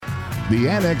The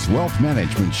Annex Wealth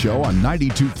Management Show on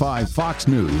 92.5 Fox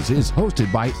News is hosted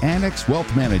by Annex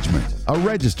Wealth Management, a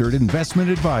registered investment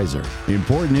advisor.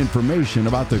 Important information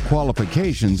about the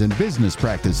qualifications and business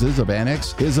practices of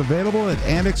Annex is available at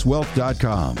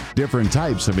annexwealth.com. Different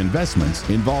types of investments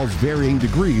involves varying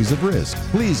degrees of risk.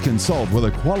 Please consult with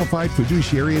a qualified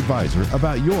fiduciary advisor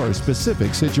about your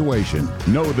specific situation.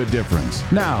 Know the difference.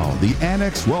 Now, the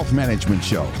Annex Wealth Management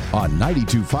Show on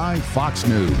 92.5 Fox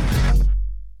News.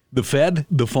 The Fed,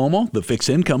 the FOMO, the fixed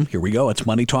income. Here we go. It's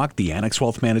Money Talk, the Annex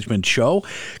Wealth Management Show.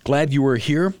 Glad you were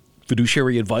here.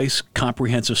 Fiduciary advice,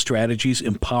 comprehensive strategies,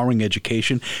 empowering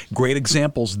education. Great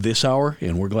examples this hour,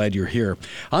 and we're glad you're here.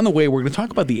 On the way, we're going to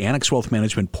talk about the Annex Wealth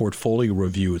Management Portfolio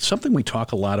Review. It's something we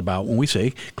talk a lot about when we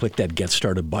say click that Get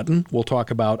Started button. We'll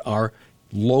talk about our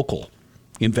local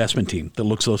investment team that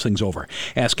looks those things over.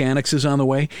 Ask Annex is on the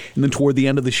way. And then toward the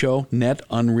end of the show, net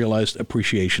unrealized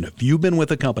appreciation. If you've been with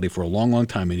a company for a long, long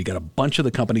time and you got a bunch of the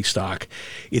company stock,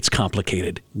 it's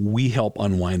complicated. We help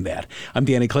unwind that. I'm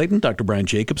Danny Clayton, Dr. Brian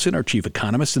Jacobsen, our chief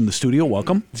economist in the studio.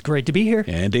 Welcome. It's great to be here.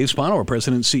 And Dave Spano, our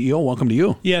president and CEO. Welcome to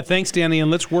you. Yeah, thanks, Danny.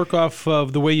 And let's work off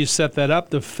of the way you set that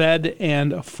up, the Fed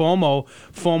and FOMO.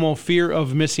 FOMO, fear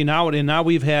of missing out. And now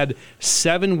we've had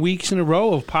 7 weeks in a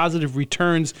row of positive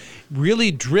returns,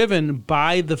 really driven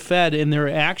by the Fed and their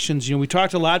actions. You know, we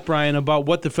talked a lot, Brian, about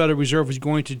what the Federal Reserve was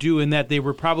going to do and that they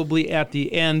were probably at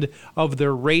the end of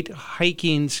their rate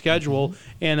hiking schedule.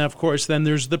 And, of course, then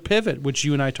there's the pivot, which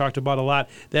you and I talked about a lot.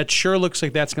 That sure looks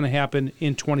like that's going to happen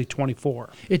in 2024.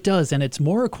 It does, and it's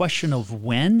more a question of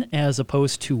when as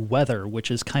opposed to whether,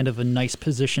 which is kind of a nice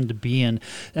position to be in.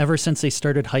 Ever since they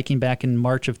started hiking back in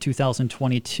March of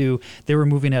 2022, they were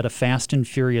moving at a fast and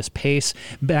furious pace.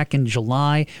 Back in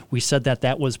July, we said that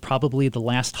was probably the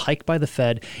last hike by the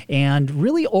Fed. And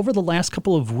really over the last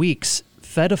couple of weeks,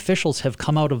 Fed officials have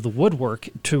come out of the woodwork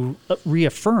to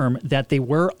reaffirm that they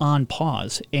were on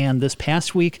pause. And this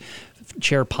past week,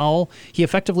 Chair Powell, he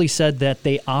effectively said that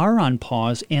they are on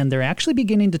pause and they're actually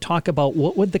beginning to talk about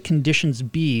what would the conditions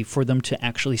be for them to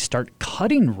actually start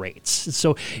cutting rates.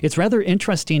 So it's rather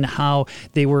interesting how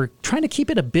they were trying to keep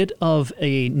it a bit of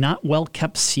a not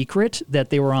well-kept secret that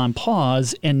they were on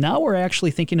pause, and now we're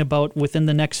actually thinking about within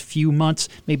the next few months,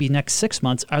 maybe next 6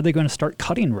 months, are they going to start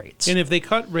cutting rates? And if they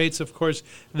cut rates, of course,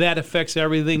 that affects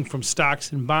everything from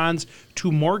stocks and bonds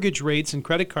to mortgage rates and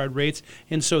credit card rates,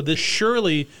 and so this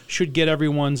surely should get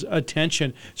everyone's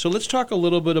attention. So let's talk a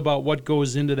little bit about what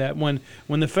goes into that. When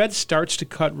the Fed starts to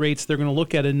cut rates, they're going to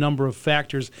look at a number of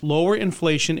factors, lower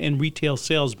inflation and retail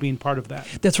sales being part of that.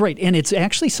 That's right, and it's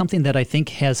actually something that I think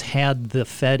has had the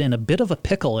Fed in a bit of a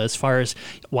pickle as far as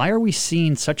why are we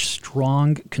seeing such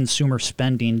strong consumer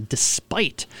spending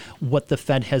despite what the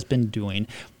Fed has been doing.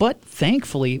 But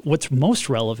thankfully, what's most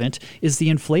relevant is the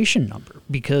inflation number,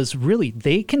 because really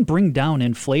they can bring down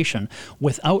inflation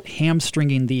without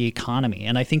hamstringing the economy.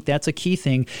 And I think that's a key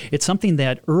thing. It's something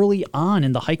that early on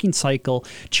in the hiking cycle,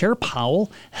 Chair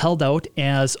Powell held out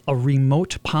as a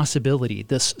remote possibility,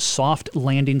 this soft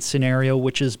landing scenario,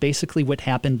 which is basically what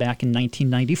happened back in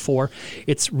 1994.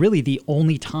 It's really the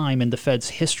only time in the Fed's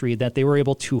history that they were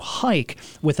able to hike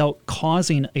without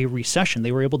causing a recession.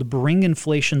 They were able to bring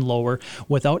inflation lower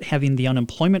without having the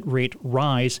unemployment rate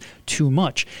rise too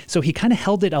much. So he kind of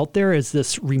held it out there as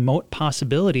this remote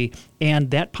possibility,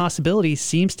 and that possibility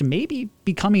seems to maybe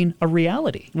becoming a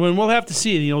reality. Well, we'll have to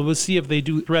see. You know, we'll see if they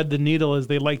do thread the needle, as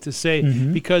they like to say,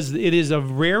 because it is a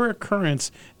rare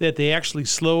occurrence that they actually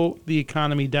slow the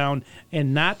economy down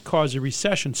and not cause a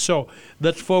recession. So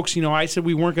let's, folks, you know, I said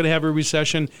we weren't going to have a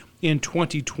recession in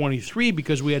 2023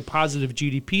 because we had positive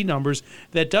GDP numbers.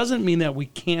 That doesn't mean that we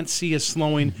can't see a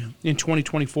slowing in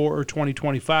 2024 or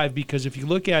 2025, because if you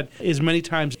look at as many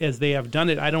times as they have done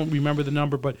it, I don't remember the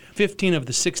number, but 15 of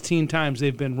the 16 times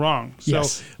they've been wrong.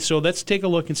 So let's take a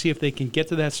look and see if they can get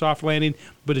to that soft landing,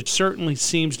 but it certainly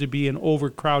seems to be an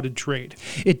overcrowded trade.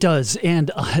 It does,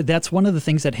 and that's one of the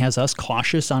things that has us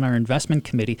cautious on our investment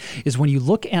committee is when you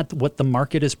look at what the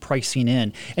market is pricing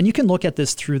in, and you can look at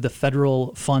this through the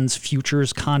federal funds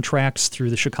futures contracts through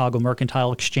the Chicago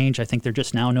Mercantile Exchange. I think they're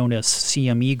just now known as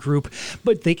CME Group,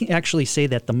 but they can actually say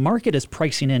that the market is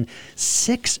pricing in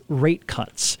 6 rate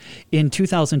cuts in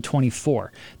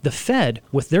 2024. The Fed,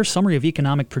 with their summary of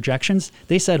economic projections,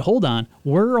 they said, hold on,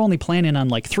 we're only planning on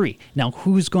like 3. Now,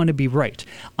 who's going to be right?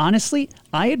 Honestly,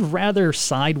 I'd rather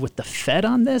side with the Fed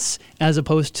on this as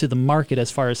opposed to the market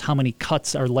as far as how many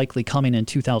cuts are likely coming in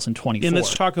 2024. And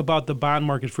let's talk about the bond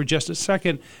market for just a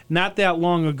second. Not that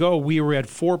long ago, we were at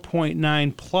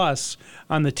 4.9 plus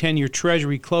on the 10-year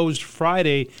Treasury, closed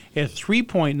Friday at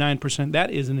 3.9%.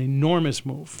 That is an enormous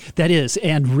move. That is.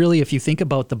 And really, if you think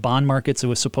about the bond markets, it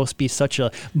was supposed to be such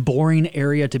a boring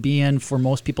area to be in for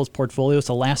most people's portfolios.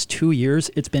 The last 2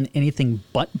 years, it's been anything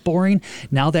but boring.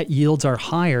 Now that yields are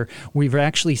higher, we've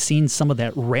actually seen some of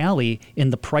that rally in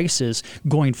the prices.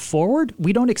 Going forward,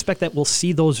 we don't expect that we'll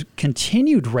see those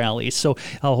continued rallies. So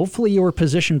hopefully you were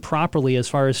positioned properly as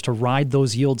far as to ride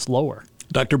those yields lower.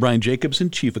 Dr. Brian Jacobsen,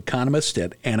 Chief Economist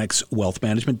at Annex Wealth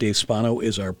Management. Dave Spano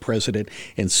is our President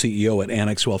and CEO at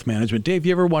Annex Wealth Management. Dave,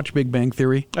 you ever watch Big Bang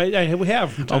Theory? I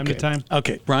have from time to time.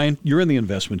 Okay, Brian, you're in the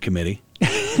investment committee.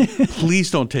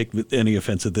 Please don't take any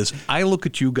offense at this. I look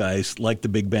at you guys like the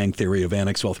Big Bang Theory of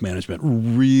Annex Wealth Management.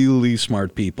 Really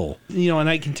smart people. And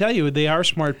I can tell you they are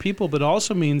smart people, but it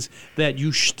also means that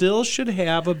you still should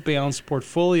have a balanced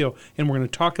portfolio, and we're going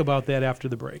to talk about that after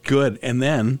the break. Good. And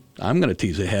then I'm going to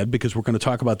tease ahead because we're going to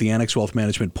talk about the Annex Wealth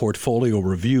Management Portfolio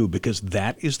Review, because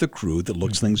that is the crew that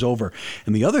looks things over.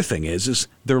 And the other thing is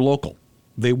they're local.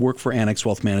 They work for Annex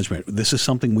Wealth Management. This is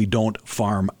something we don't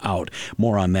farm out.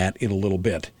 More on that in a little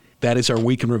bit. That is our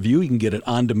Week in Review. You can get it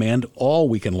on demand all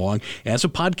weekend long as a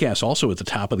podcast, also at the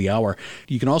top of the hour.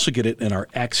 You can also get it in our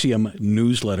Axiom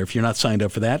newsletter. If you're not signed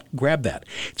up for that, grab that.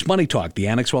 It's Money Talk, the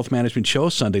Annex Wealth Management Show,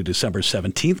 Sunday, December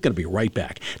 17th. Going to be right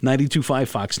back. 92.5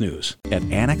 Fox News. At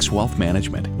Annex Wealth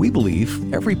Management, we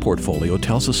believe every portfolio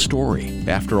tells a story.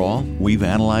 After all, we've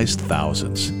analyzed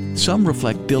thousands. Some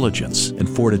reflect diligence and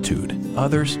fortitude.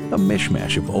 Others, a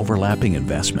mishmash of overlapping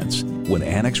investments. When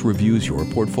Annex reviews your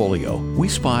portfolio, we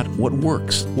spot what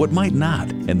works, what might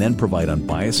not, and then provide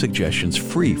unbiased suggestions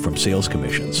free from sales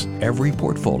commissions. Every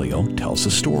portfolio tells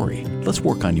a story. Let's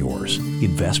work on yours.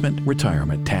 Investment,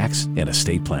 retirement, tax, and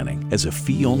estate planning. As a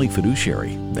fee-only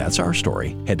fiduciary, that's our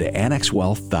story. Head to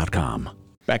annexwealth.com.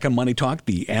 Back on Money Talk,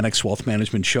 the Annex Wealth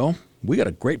Management Show. We got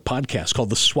a great podcast called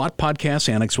the SWAT Podcast.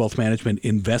 Annex Wealth Management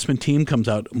Investment Team comes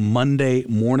out Monday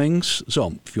mornings.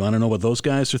 So if you want to know what those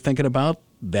guys are thinking about,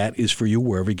 that is for you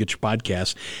wherever you get your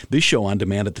podcasts. This show on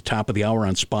demand at the top of the hour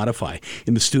on Spotify.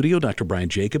 In the studio, Dr. Brian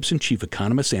Jacobsen, Chief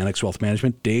Economist, Annex Wealth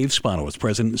Management. Dave Spano is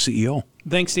President and CEO.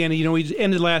 Thanks, Danny. We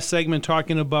ended last segment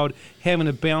talking about having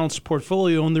a balanced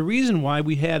portfolio, and the reason why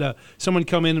we had someone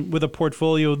come in with a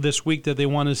portfolio this week that they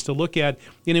wanted us to look at,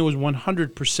 and it was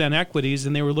 100% equities,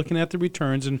 and they were looking at the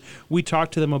returns, and we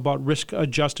talked to them about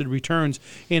risk-adjusted returns.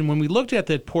 And when we looked at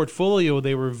that portfolio,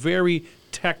 they were very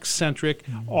tech-centric,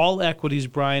 all equities,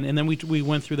 Brian, and then we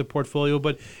went through the portfolio.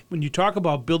 But when you talk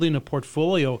about building a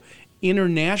portfolio,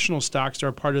 international stocks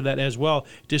are part of that as well,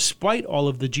 despite all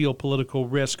of the geopolitical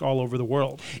risk all over the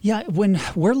world. Yeah, when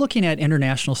we're looking at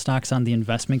international stocks on the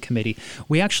investment committee,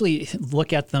 we actually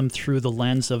look at them through the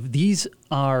lens of these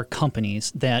are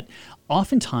companies that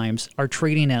oftentimes are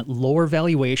trading at lower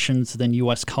valuations than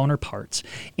U.S. counterparts.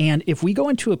 And if we go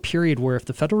into a period where if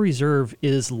the Federal Reserve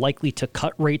is likely to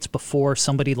cut rates before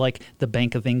somebody like the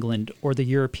Bank of England or the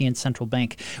European Central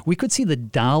Bank, we could see the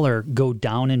dollar go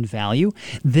down in value.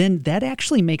 Then that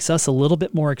actually makes us a little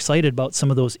bit more excited about some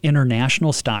of those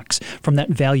international stocks from that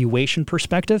valuation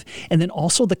perspective. And then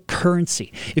also the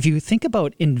currency. If you think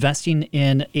about investing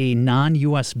in a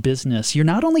non-U.S. business, you're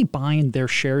not only buying their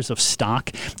shares of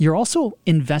stock, you're also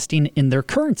investing in their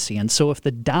currency. And so if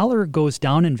the dollar goes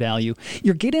down in value,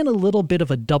 you're getting a little bit of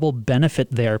a double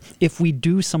benefit there if we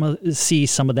do see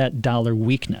some of that dollar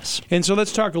weakness. And so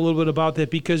let's talk a little bit about that,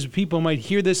 because people might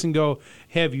hear this and go,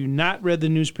 have you not read the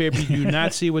newspaper? Do you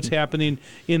not see what's happening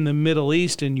in the Middle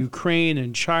East and Ukraine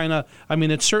and China? I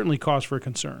mean, it certainly cause for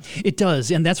concern. It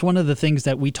does. And that's one of the things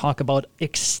that we talk about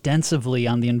extensively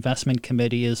on the investment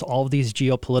committee is all of these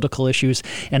geopolitical issues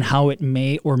and how it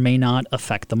may or may not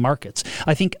affect the markets.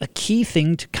 I think a key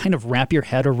thing to kind of wrap your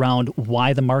head around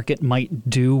why the market might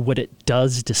do what it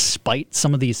does despite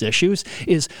some of these issues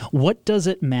is what does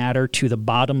it matter to the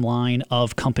bottom line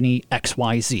of company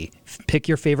XYZ? Pick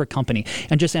your favorite company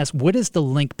and just ask, what is the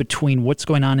link between what's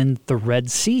going on in the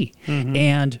Red Sea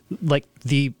and like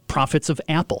the profits of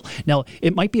Apple? Now,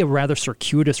 it might be a rather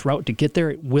circuitous route to get there.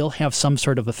 It will have some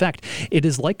sort of effect. It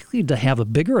is likely to have a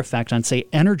bigger effect on, say,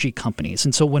 energy companies.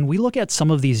 And so when we look at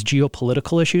some of these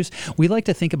geopolitical issues, we like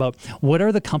to think about what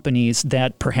are the companies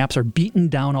that perhaps are beaten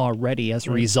down already as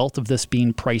a result of this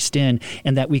being priced in,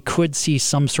 and that we could see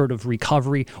some sort of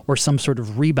recovery or some sort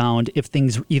of rebound if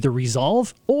things either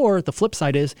resolve, or the flip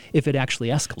side is if it actually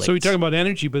escalates. So we're talking about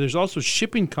energy, but there's also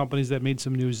shipping companies that made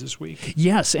some news this week.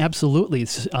 Yes, absolutely.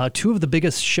 absolutely. Two of the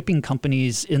biggest shipping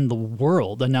companies in the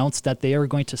world announced that they are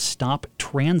going to stop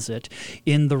transit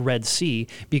in the Red Sea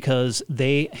because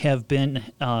they have been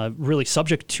really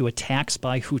subject to attacks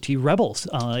by Houthi rebels.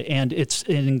 And it's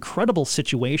an incredible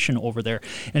situation over there.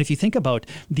 And if you think about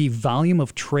the volume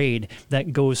of trade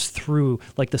that goes through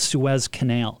like the Suez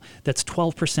Canal, that's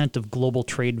 12% of global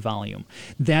trade volume.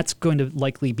 That's going to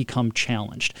likely become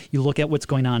challenged. You look at what's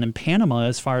going on in Panama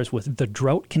as far as with the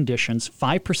drought conditions,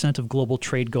 5% of global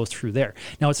trade goes through there.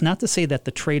 Now, it's not to say that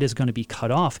the trade is going to be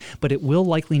cut off, but it will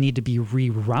likely need to be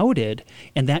rerouted,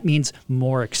 and that means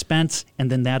more expense,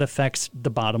 and then that affects the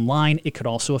bottom line. It could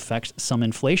also affect some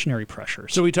inflationary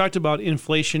pressures. So we talked about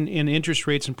inflation and interest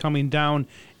rates and coming down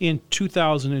in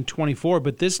 2024,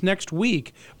 but this next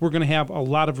week, we're going to have a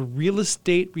lot of real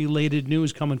estate-related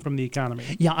news coming from the economy.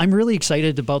 Yeah, I'm really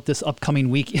excited about this upcoming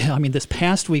week. I mean, this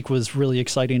past week was really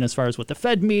exciting as far as with the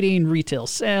Fed meeting, retail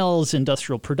sales,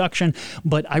 industrial production,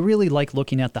 but I really like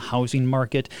looking at the housing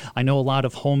market. I know a lot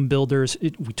of home builders.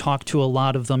 We talked to a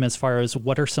lot of them as far as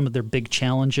what are some of their big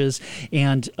challenges,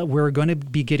 and we're going to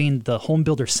be getting the home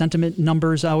builder sentiment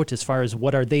numbers out as far as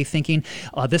what are they thinking.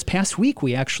 This past week,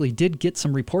 we actually did get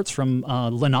some reports from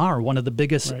Lennar, one of the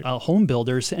biggest home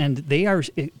builders, and they are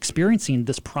experiencing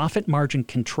this profit margin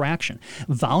contraction.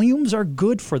 Volumes are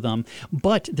good for them,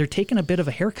 but they're taking a bit of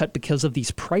a haircut because of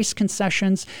these price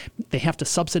concessions. They have to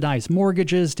subsidize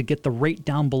mortgages to get the rate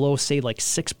down below, say, like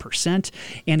 6%.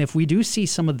 And if we do see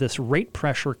some of this rate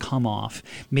pressure come off,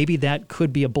 maybe that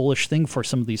could be a bullish thing for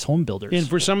some of these home builders. And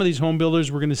for some of these home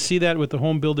builders, we're going to see that with the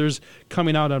home builders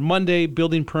coming out on Monday,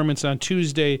 building permits on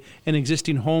Tuesday, and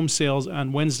existing home sales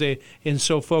on Wednesday. And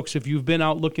so, folks, if you've been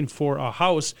out looking for a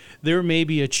house, there may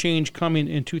be a change coming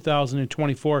in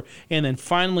 2024. And then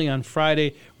finally on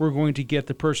Friday, we're going to get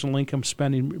the personal income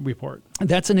spending report.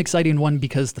 That's an exciting one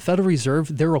because the Federal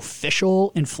Reserve, their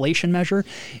official inflation measure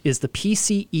is the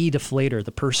PCE deflator,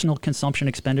 the personal consumption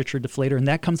expenditure deflator, and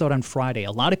that comes out on Friday.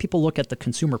 A lot of people look at the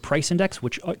consumer price index,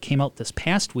 which came out this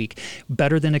past week,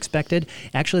 better than expected.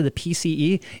 Actually, the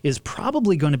PCE is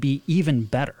probably going to be even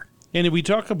better. And if we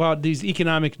talk about these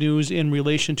economic news in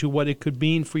relation to what it could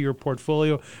mean for your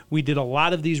portfolio, we did a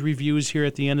lot of these reviews here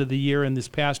at the end of the year and this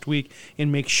past week,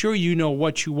 and make sure you know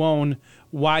what you own,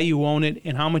 why you own it,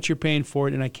 and how much you're paying for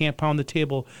it. And I can't pound the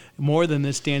table more than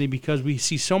this, Danny, because we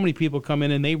see so many people come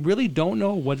in and they really don't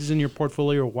know what is in your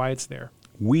portfolio or why it's there.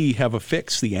 We have a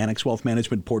fix, the Annex Wealth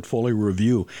Management Portfolio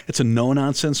Review. It's a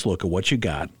no-nonsense look at what you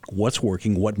got, what's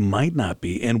working, what might not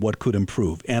be, and what could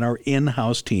improve. And our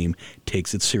in-house team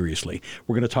takes it seriously.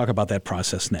 We're going to talk about that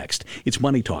process next. It's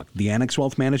Money Talk, the Annex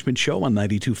Wealth Management Show on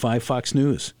 92.5 Fox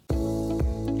News.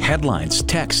 Headlines,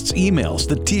 texts, emails,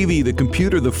 the TV, the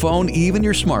computer, the phone, even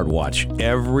your smartwatch,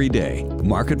 every day.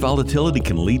 Market volatility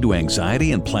can lead to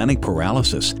anxiety and planning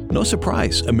paralysis. No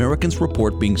surprise, Americans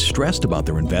report being stressed about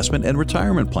their investment and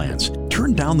retirement plans.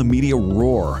 Turn down the media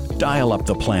roar. Dial up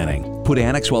the planning. Put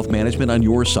Annex Wealth Management on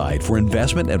your side for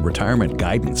investment and retirement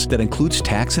guidance that includes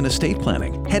tax and estate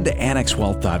planning. Head to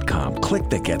annexwealth.com. Click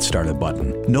the Get Started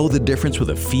button. Know the difference with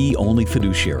a fee-only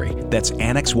fiduciary. That's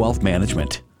Annex Wealth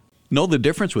Management. Know the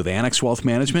difference with Annex Wealth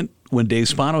Management? When Dave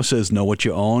Spano says know what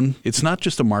you own, it's not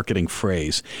just a marketing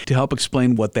phrase. To help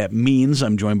explain what that means,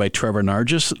 I'm joined by Trevor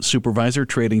Nargis, Supervisor,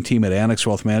 Trading Team at Annex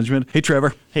Wealth Management. Hey,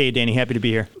 Trevor. Hey, Danny. Happy to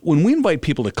be here. When we invite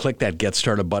people to click that Get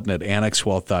Started button at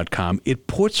annexwealth.com, it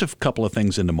puts a couple of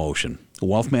things into motion. The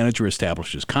wealth manager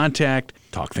establishes contact,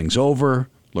 talk things over,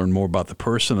 learn more about the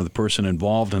person or the person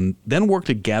involved, and then work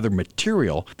to gather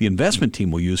material the investment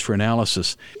team will use for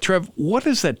analysis. Trev, what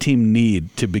does that team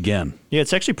need to begin? Yeah,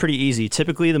 it's actually pretty easy.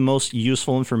 Typically, the most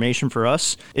useful information for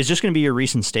us is just going to be your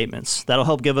recent statements. That'll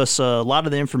help give us a lot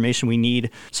of the information we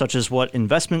need, such as what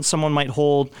investments someone might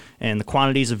hold and the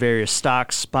quantities of various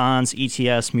stocks, bonds,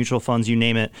 ETFs, mutual funds, you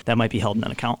name it, that might be held in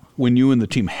an account. When you and the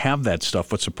team have that stuff,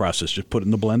 what's the process? Just put it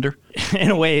in the blender?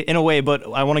 In a way, but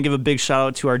I want to give a big shout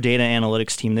out to our data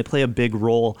analytics team. They play a big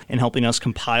role in helping us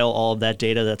compile all of that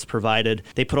data that's provided.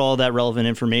 They put all of that relevant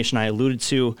information I alluded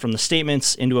to from the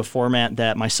statements into a format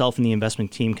that myself and the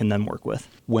investment team can then work with.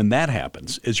 When that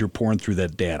happens, as you're pouring through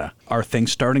that data, are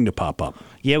things starting to pop up?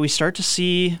 Yeah, we start to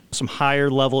see some higher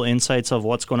level insights of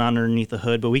what's going on underneath the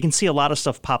hood, but we can see a lot of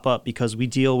stuff pop up because we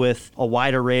deal with a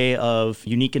wide array of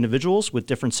unique individuals with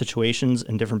different situations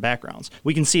and different backgrounds.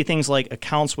 We can see things like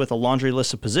accounts with a laundry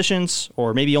list of positions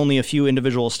or maybe only a few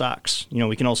individual stocks.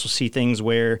 We can also see things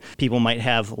where people might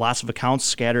have lots of accounts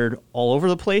scattered all over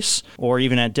the place or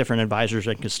even at different advisors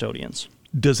and custodians.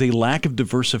 Does a lack of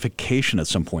diversification at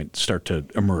some point start to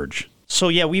emerge? So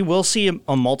yeah, we will see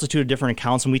a multitude of different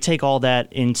accounts, and we take all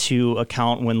that into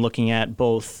account when looking at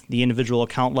both the individual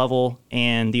account level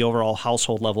and the overall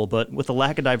household level. But with the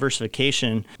lack of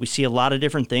diversification, we see a lot of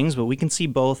different things, but we can see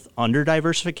both under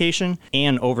diversification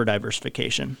and over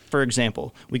diversification. For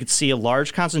example, we could see a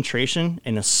large concentration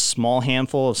in a small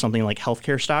handful of something like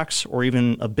healthcare stocks, or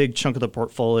even a big chunk of the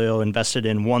portfolio invested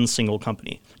in one single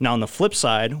company. Now, on the flip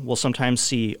side, we'll sometimes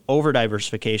see over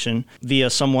diversification via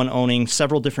someone owning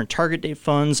several different target date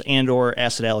funds and or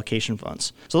asset allocation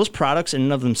funds. So those products in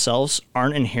and of themselves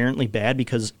aren't inherently bad,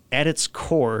 because at its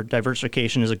core,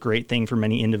 diversification is a great thing for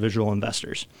many individual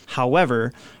investors.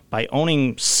 However, by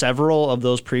owning several of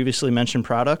those previously mentioned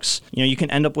products, you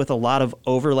can end up with a lot of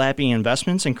overlapping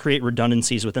investments and create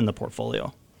redundancies within the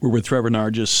portfolio. We're with Trevor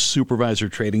Nargis, Supervisor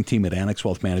Trading Team at Annex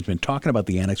Wealth Management, talking about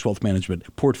the Annex Wealth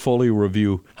Management portfolio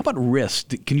review. How about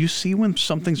risk? Can you see when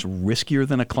something's riskier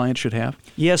than a client should have?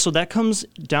 Yeah, so that comes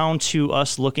down to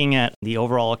us looking at the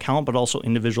overall account, but also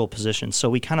individual positions.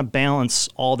 So we kind of balance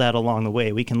all that along the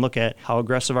way. We can look at how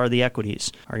aggressive are the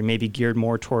equities. Are you maybe geared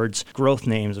more towards growth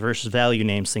names versus value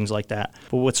names, things like that.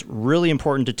 But what's really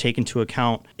important to take into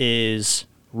account is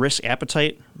risk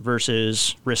appetite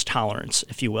versus risk tolerance,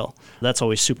 if you will. That's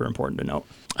always super important to note.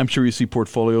 I'm sure you see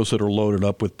portfolios that are loaded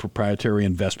up with proprietary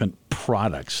investment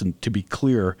products. And to be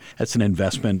clear, that's an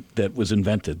investment that was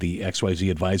invented, the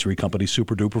XYZ Advisory Company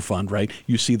Super Duper Fund, right?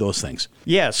 You see those things.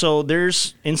 Yeah, so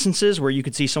there's instances where you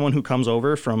could see someone who comes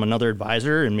over from another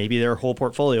advisor, and maybe their whole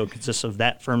portfolio consists of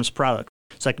that firm's product.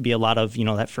 So that could be a lot of,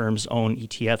 that firm's own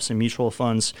ETFs and mutual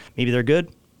funds. Maybe they're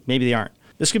good, maybe they aren't.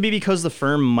 This could be because the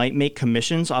firm might make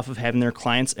commissions off of having their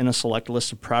clients in a select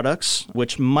list of products,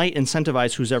 which might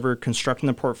incentivize who's ever constructing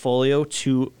the portfolio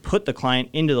to put the client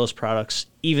into those products,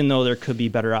 even though there could be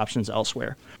better options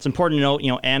elsewhere. It's important to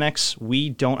note, Annex, we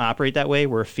don't operate that way.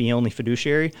 We're a fee-only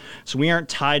fiduciary, so we aren't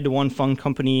tied to one fund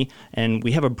company, and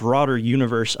we have a broader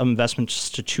universe of investments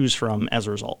to choose from as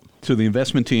a result. So the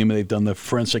investment team, they've done the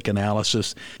forensic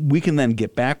analysis. We can then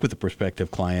get back with the prospective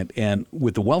client and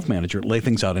with the wealth manager, lay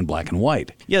things out in black and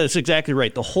white. Yeah, that's exactly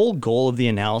right. The whole goal of the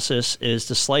analysis is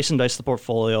to slice and dice the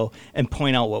portfolio and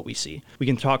point out what we see. We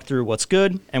can talk through what's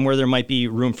good and where there might be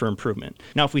room for improvement.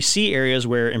 Now, if we see areas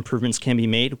where improvements can be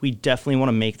made, we definitely want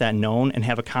to make that known and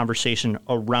have a conversation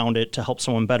around it to help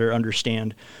someone better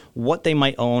understand what they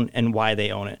might own and why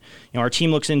they own it. Our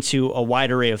team looks into a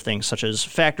wide array of things such as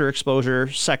factor exposure,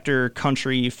 sector,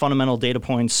 country, fundamental data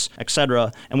points,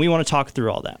 etc., and we want to talk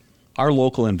through all that. Our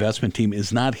local investment team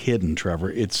is not hidden,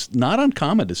 Trevor. It's not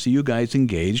uncommon to see you guys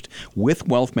engaged with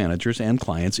wealth managers and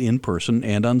clients in person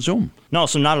and on Zoom. No,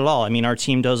 so not at all. Our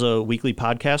team does a weekly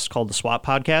podcast called the SWAT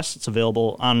Podcast. It's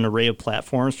available on an array of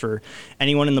platforms for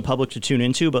anyone in the public to tune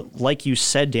into. But like you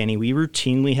said, Danny, we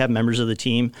routinely have members of the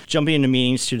team jumping into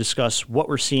meetings to discuss what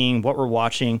we're seeing, what we're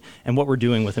watching, and what we're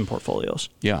doing within portfolios.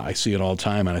 Yeah, I see it all the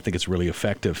time, and I think it's really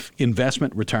effective.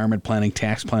 Investment, retirement planning,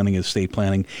 tax planning, estate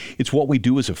planning. It's what we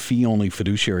do as a fee-only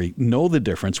fiduciary. Know the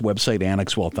difference. Website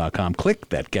annexwealth.com. Click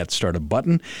that Get Started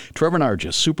button. Trevor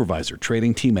Nargis, Supervisor,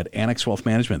 Trading Team at Annex Wealth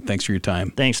Management. Thanks for your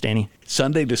time. Thanks, Danny.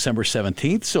 Sunday, December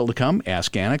 17th, still to come,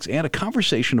 Ask Annex, and a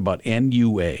conversation about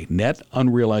NUA, Net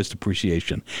Unrealized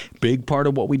Appreciation. Big part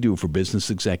of what we do for business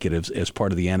executives as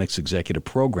part of the Annex Executive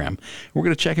Program. We're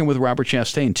going to check in with Robert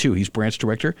Chastain, too. He's Branch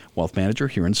Director, Wealth Manager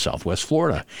here in Southwest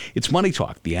Florida. It's Money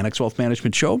Talk, the Annex Wealth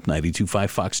Management Show, 92.5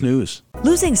 Fox News.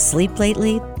 Losing sleep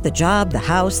lately? The job, the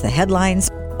house, the headlines,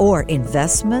 or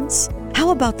investments? How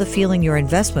about the feeling your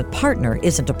investment partner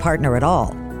isn't a partner at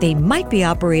all? They might be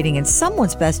operating in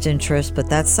someone's best interest, but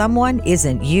that someone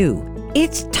isn't you.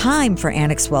 It's time for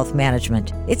Annex Wealth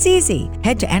Management. It's easy.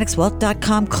 Head to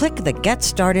annexwealth.com, click the Get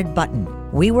Started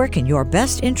button. We work in your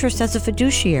best interest as a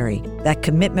fiduciary. That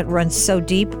commitment runs so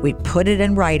deep, we put it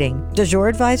in writing. Does your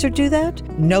advisor do that?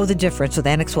 Know the difference with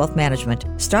Annex Wealth Management.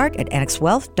 Start at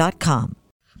annexwealth.com.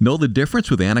 Know the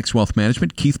difference with Annex Wealth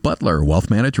Management? Keith Butler,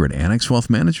 Wealth Manager at Annex Wealth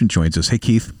Management, joins us. Hey,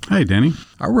 Keith. Hi, Danny.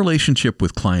 Our relationship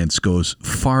with clients goes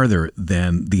farther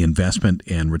than the investment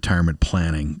and retirement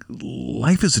planning.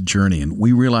 Life is a journey, and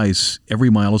we realize every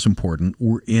mile is important.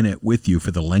 We're in it with you for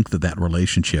the length of that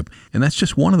relationship, and that's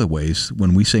just one of the ways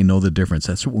when we say know the difference.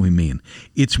 That's what we mean.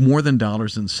 It's more than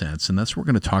dollars and cents, and that's what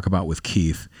we're going to talk about with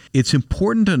Keith. It's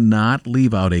important to not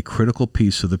leave out a critical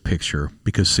piece of the picture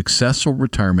because successful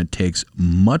retirement takes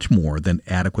much more than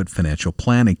adequate financial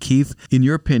planning. Keith, in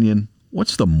your opinion,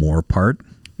 what's the more part?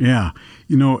 Yeah.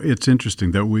 It's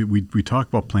interesting that we talk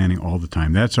about planning all the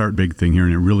time. That's our big thing here,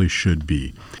 and it really should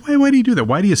be. Why do you do that?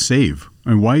 Why do you save?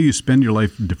 Why do you spend your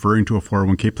life deferring to a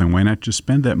 401k plan? Why not just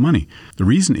spend that money? The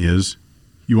reason is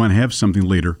You want to have something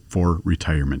later for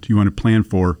retirement. You want to plan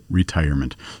for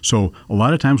retirement. So a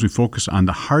lot of times we focus on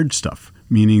the hard stuff,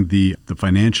 meaning the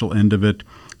financial end of it,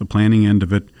 the planning end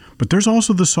of it. But there's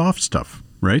also the soft stuff,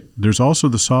 right? There's also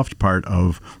the soft part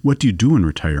of what do you do in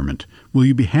retirement? Will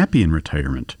you be happy in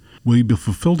retirement? Will you be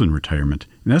fulfilled in retirement?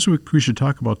 And that's what we should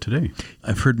talk about today.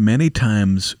 I've heard many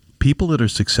times people that are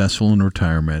successful in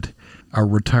retirement are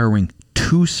retiring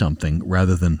to something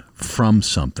rather than from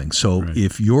something. So Right.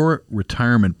 if your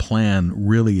retirement plan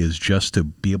really is just to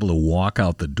be able to walk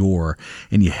out the door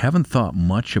and you haven't thought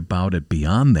much about it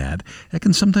beyond that, that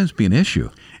can sometimes be an issue.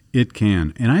 It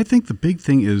can. And I think the big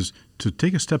thing is to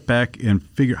take a step back and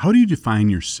figure, how do you define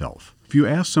yourself? If you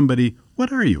ask somebody,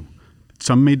 what are you?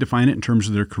 Some may define it in terms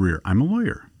of their career. I'm a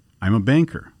lawyer. I'm a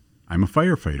banker. I'm a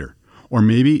firefighter. Or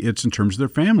maybe it's in terms of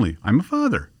their family. I'm a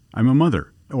father. I'm a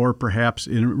mother. Or perhaps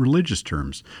in religious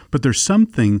terms. But there's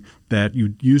something that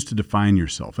you use to define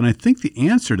yourself. And I think the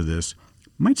answer to this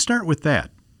might start with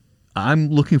that. I'm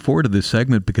looking forward to this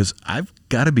segment because I've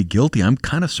got to be guilty. I'm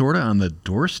kind of sort of on the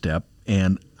doorstep,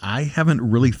 and I haven't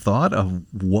really thought of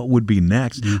what would be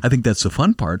next. I think that's the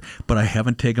fun part, but I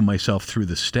haven't taken myself through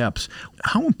the steps.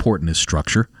 How important is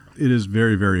structure? It is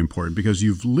very, very important because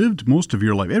you've lived most of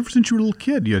your life. Ever since you were a little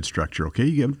kid, you had structure,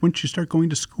 okay? Once you start going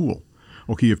to school,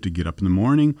 okay, you have to get up in the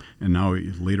morning, and now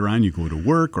later on you go to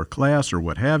work or class or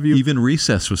what have you. Even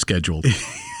recess was scheduled.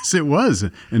 Yes, it was,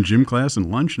 and gym class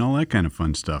and lunch and all that kind of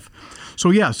fun stuff.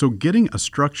 So getting a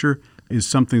structure is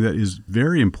something that is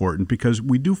very important because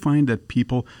we do find that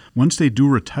people, once they do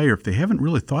retire, if they haven't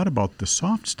really thought about the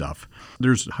soft stuff,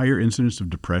 there's higher incidence of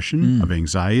depression, of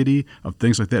anxiety, of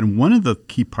things like that. And one of the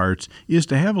key parts is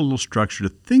to have a little structure, to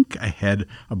think ahead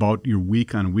about your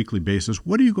week on a weekly basis.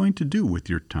 What are you going to do with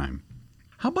your time?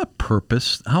 How about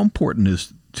purpose? How important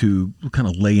is to kind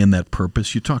of lay in that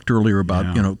purpose? You talked earlier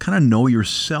about, kind of know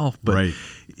yourself, but Right.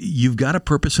 You've got a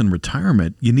purpose in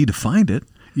retirement. You need to find it.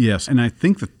 Yes, and I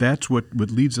think that's what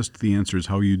leads us to the answer is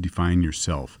how you define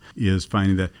yourself, is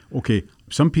finding that, okay,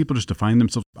 some people just define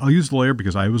themselves. I'll use lawyer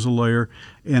because I was a lawyer,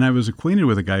 and I was acquainted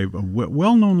with a guy, a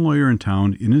well-known lawyer in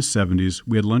town in his 70s.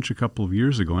 We had lunch a couple of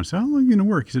years ago, and I said, how long are you going to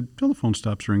work? He said, till the phone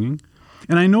stops ringing.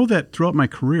 And I know that throughout my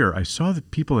career, I saw that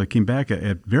people that came back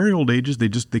at very old ages, they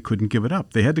couldn't give it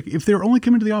up. They had to, if they were only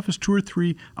coming to the office 2 or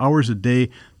 3 hours a day,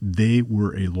 they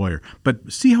were a lawyer.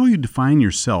 But see how you define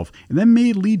yourself, and that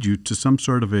may lead you to some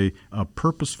sort of a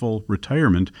purposeful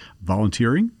retirement.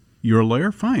 Volunteering, you're a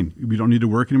lawyer, fine. You don't need to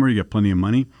work anymore. You got plenty of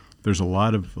money. There's a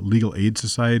lot of legal aid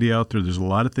society out there. There's a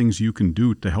lot of things you can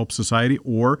do to help society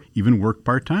or even work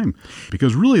part-time.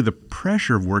 Because really the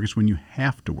pressure of work is when you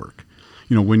have to work.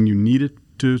 When you need it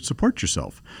to support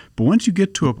yourself. But once you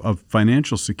get to a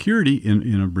financial security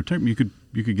in a retirement,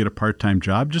 you could get a part-time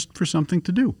job just for something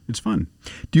to do. It's fun.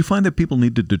 Do you find that people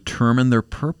need to determine their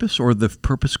purpose, or the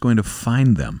purpose going to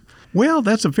find them? Well,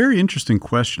 that's a very interesting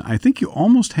question. I think you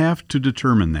almost have to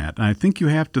determine that. And I think you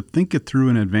have to think it through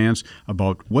in advance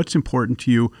about what's important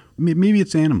to you. Maybe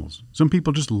it's animals. Some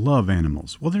people just love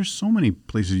animals. Well, there's so many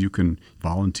places you can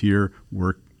volunteer,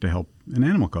 work to help an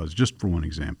animal cause, just for one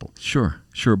example. Sure.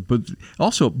 But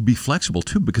also be flexible,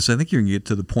 too, because I think you're going to get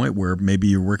to the point where maybe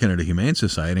you're working at a humane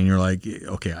society and you're like,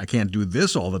 okay, I can't do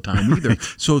this all the time either. Right.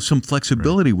 So some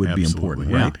flexibility would be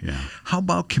important, right? Yeah. How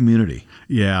about community?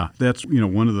 Yeah, that's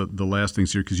one of the last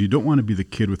things here, because you don't want to be the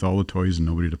kid with all the toys and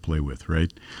nobody to play with,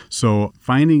 right? So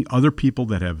finding other people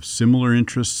that have similar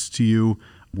interests to you,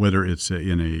 whether it's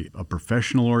in a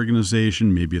professional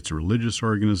organization, maybe it's a religious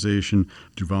organization,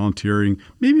 through volunteering,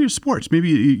 maybe it's sports. Maybe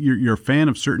you're a fan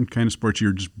of certain kind of sports.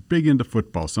 You're just big into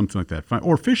football, something like that,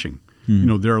 or fishing.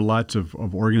 There are lots of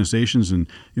organizations, and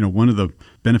one of the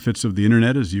benefits of the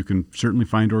internet is you can certainly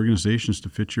find organizations to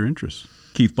fit your interests.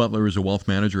 Keith Butler is a wealth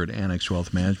manager at Annex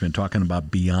Wealth Management, talking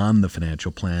about beyond the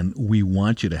financial plan. We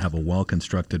want you to have a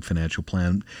well-constructed financial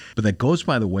plan, but that goes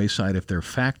by the wayside if there are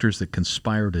factors that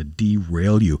conspire to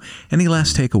derail you. Any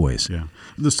last takeaways? Yeah.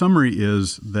 The summary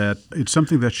is that it's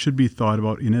something that should be thought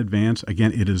about in advance.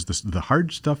 Again, it is the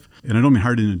hard stuff, and I don't mean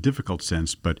hard in a difficult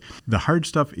sense, but the hard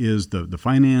stuff is the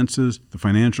finances, the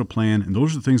financial plan, and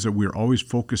those are the things that we're always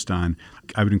focused on.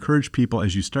 I would encourage people,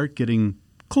 as you start getting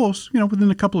close,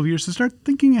 within a couple of years, to start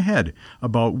thinking ahead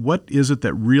about what is it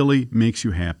that really makes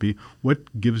you happy,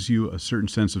 what gives you a certain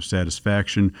sense of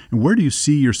satisfaction, and where do you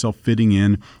see yourself fitting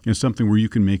in something where you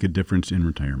can make a difference in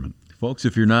retirement. Folks,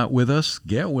 if you're not with us,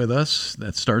 get with us.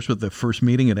 That starts with the first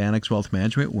meeting at Annex Wealth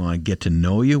Management. We want to get to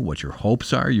know you, what your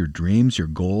hopes are, your dreams, your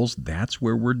goals. That's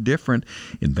where we're different.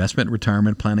 Investment,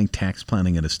 retirement planning, tax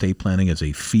planning, and estate planning as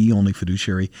a fee-only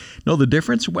fiduciary. Know the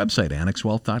difference? Website,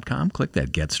 annexwealth.com. Click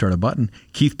that Get Started button.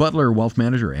 Keith Butler, Wealth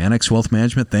Manager, Annex Wealth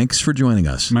Management. Thanks for joining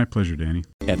us. My pleasure, Danny.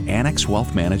 At Annex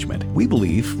Wealth Management, we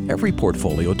believe every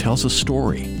portfolio tells a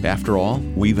story. After all,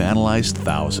 we've analyzed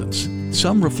thousands.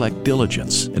 Some reflect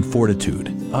diligence and fortitude,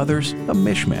 others a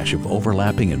mishmash of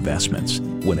overlapping investments.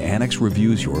 When Annex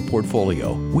reviews your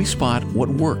portfolio, we spot what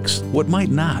works, what might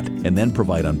not, and then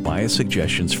provide unbiased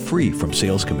suggestions free from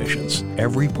sales commissions.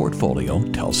 Every portfolio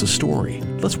tells a story.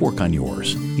 Let's work on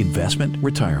yours. Investment,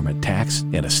 retirement, tax,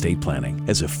 and estate planning.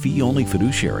 As a fee-only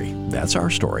fiduciary, that's our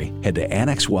story. Head to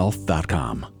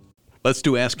annexwealth.com. Let's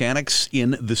do Ask Annex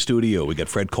in the studio. We got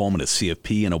Fred Coleman, a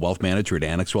CFP and a wealth manager at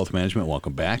Annex Wealth Management.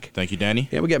 Welcome back. Thank you, Danny.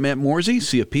 Yeah, we got Matt Morsey,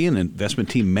 CFP and investment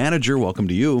team manager. Welcome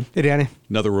to you. Hey, Danny.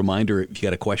 Another reminder, if you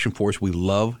got a question for us, we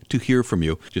love to hear from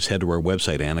you. Just head to our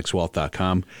website,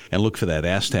 annexwealth.com, and look for that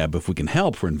Ask tab. If we can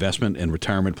help for investment and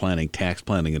retirement planning, tax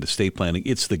planning, and estate planning,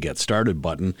 it's the Get Started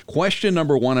button. Question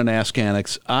number 1 on Ask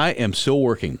Annex. I am still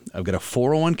working. I've got a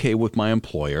 401k with my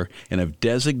employer, and I've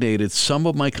designated some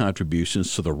of my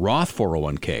contributions to the Roth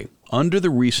 401k. Under the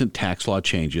recent tax law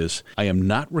changes, I am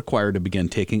not required to begin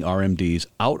taking RMDs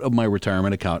out of my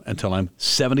retirement account until I'm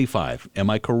 75. Am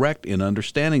I correct in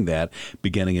understanding that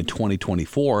beginning in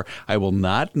 2024, I will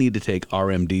not need to take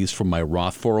RMDs from my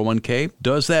Roth 401k?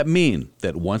 Does that mean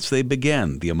that once they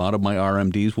begin, the amount of my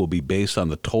RMDs will be based on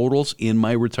the totals in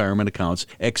my retirement accounts,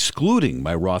 excluding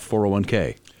my Roth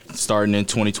 401k? Starting in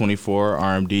 2024,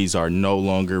 RMDs are no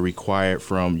longer required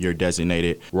from your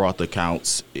designated Roth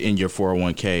accounts in your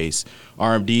 401ks.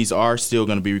 RMDs are still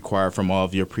going to be required from all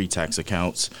of your pre-tax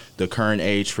accounts. The current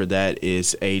age for that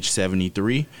is age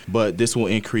 73, but this will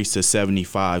increase to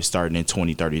 75 starting in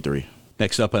 2033.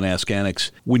 Next up on Ask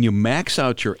Annex, when you max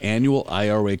out your annual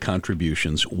IRA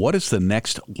contributions, what is the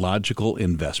next logical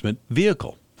investment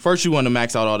vehicle? First, you want to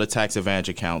max out all the tax advantage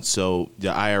accounts, so the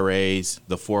IRAs,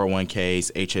 the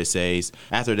 401ks, HSAs.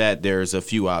 After that, there's a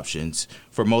few options.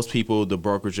 For most people, the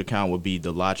brokerage account would be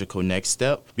the logical next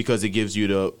step because it gives you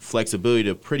the flexibility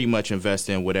to pretty much invest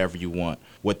in whatever you want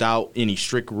without any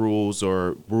strict rules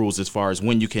or rules as far as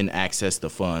when you can access the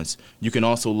funds. You can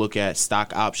also look at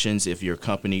stock options if your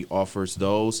company offers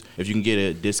those. If you can get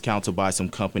a discount to buy some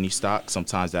company stock,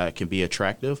 sometimes that can be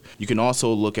attractive. You can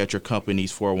also look at your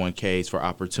company's 401ks for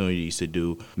opportunities to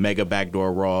do mega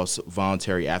backdoor Roths,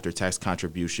 voluntary after-tax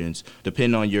contributions.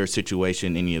 Depending on your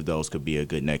situation, any of those could be a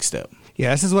good next step. Yeah,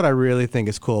 this is what I really think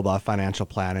is cool about financial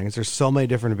planning. Is there's so many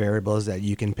different variables that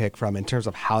you can pick from in terms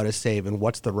of how to save and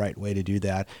what's the right way to do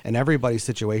that. And everybody's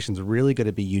situation is really going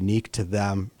to be unique to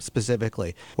them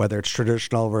specifically, whether it's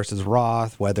traditional versus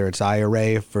Roth, whether it's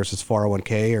IRA versus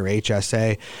 401k or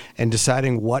HSA, and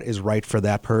deciding what is right for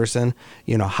that person.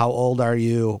 You know, how old are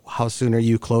you? How soon are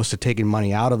you close to taking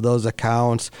money out of those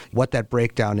accounts? What that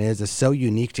breakdown is so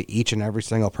unique to each and every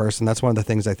single person. That's one of the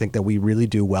things I think that we really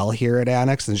do well here at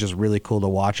Annex, and it's just really cool to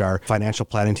watch our financial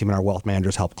planning team and our wealth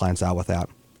managers help clients out with that.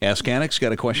 Ask Annex,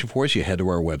 got a question for us? You head to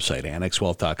our website,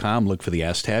 annexwealth.com. Look for the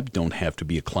Ask tab. Don't have to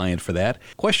be a client for that.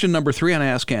 Question number 3 on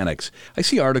Ask Annex. I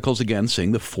see articles again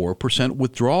saying the 4%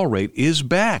 withdrawal rate is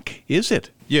back. Is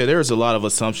it? Yeah, there's a lot of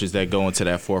assumptions that go into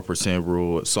that 4%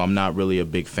 rule, so I'm not really a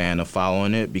big fan of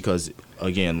following it because,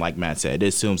 again, like Matt said, it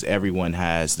assumes everyone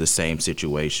has the same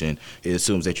situation. It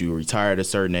assumes that you retire at a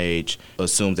certain age,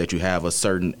 assumes that you have a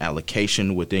certain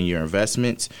allocation within your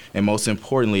investments, and most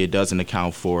importantly, it doesn't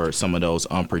account for some of those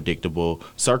unpredictable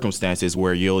circumstances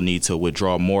where you'll need to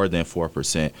withdraw more than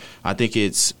 4%. I think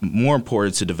it's more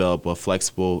important to develop a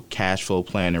flexible cash flow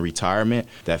plan in retirement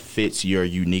that fits your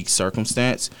unique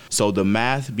circumstance. So the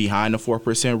math behind the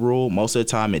 4% rule, most of the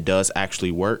time it does actually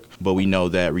work, but we know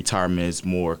that retirement is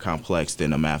more complex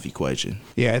than a math equation.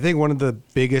 Yeah, I think one of the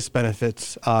biggest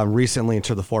benefits recently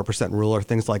into the 4% rule or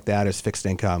things like that is fixed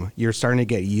income. You're starting to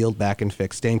get yield back in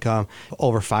fixed income,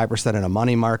 over 5% in a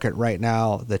money market right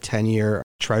now. The 10-year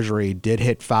Treasury did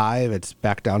hit 5. It's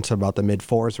back down to about the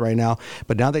mid-4s right now.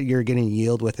 But now that you're getting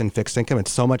yield within fixed income,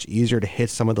 it's so much easier to hit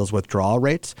some of those withdrawal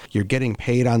rates. You're getting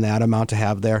paid on that amount to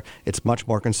have there. It's much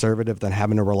more conservative than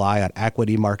having to rely on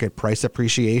equity market price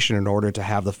appreciation in order to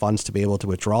have the funds to be able to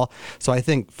withdraw. So I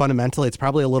think fundamentally it's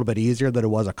probably a little bit easier than it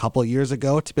was a couple of years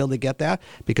ago to be able to get that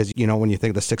because, you know, when you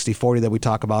think the 60-40 that we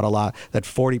talk about a lot, that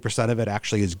 40% of it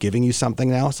actually is giving you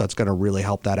something now. So it's going to really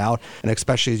help that out. And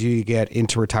especially as you get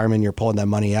into retirement, you're pulling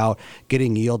that money out,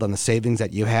 getting yield on the savings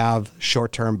that you have,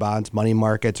 short-term bonds, money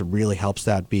markets really helps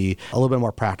that be a little bit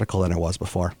more practical than it was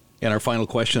before. And our final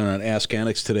question on Ask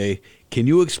Annex today, can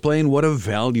you explain what a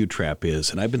value trap is?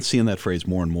 And I've been seeing that phrase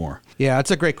more and more. Yeah, it's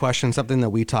a great question, something that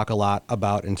we talk a lot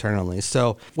about internally.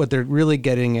 So what they're really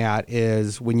getting at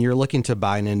is when you're looking to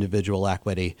buy an individual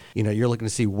equity, you're looking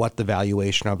to see what the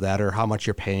valuation of that or how much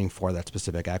you're paying for that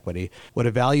specific equity. What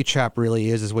a value trap really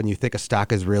is when you think a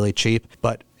stock is really cheap,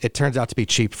 but it turns out to be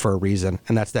cheap for a reason,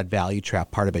 and that's that value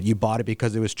trap part of it. You bought it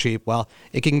because it was cheap. Well,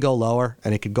 it can go lower,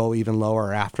 and it could go even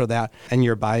lower after that, and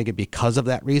you're buying it because of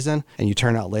that reason, and you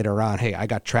turn out later on, hey, I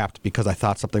got trapped because I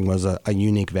thought something was a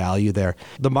unique value there.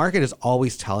 The market is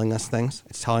always telling us things.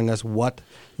 It's telling us what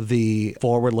the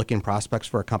forward-looking prospects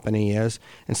for a company is,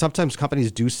 and sometimes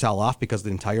companies do sell off because the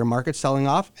entire market's selling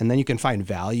off, and then you can find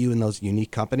value in those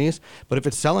unique companies. But if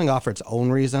it's selling off for its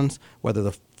own reasons, whether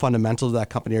the fundamentals of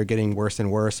that company are getting worse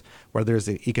and worse, whether there's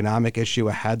an economic issue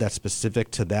ahead that's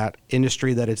specific to that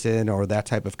industry that it's in or that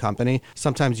type of company,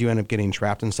 sometimes you end up getting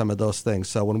trapped in some of those things.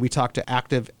 So when we talk to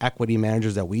active equity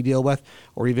managers that we deal with,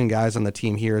 or even guys on the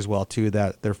team here as well too,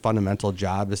 that their fundamental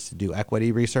job is to do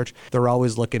equity research, they're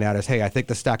always looking at us, hey, I think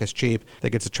the stock is cheap, I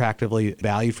think it's attractively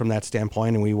valued from that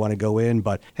standpoint, and we want to go in,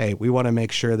 but hey, we want to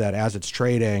make sure that as it's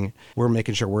trading, we're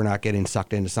making sure we're not getting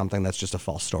sucked into something that's just a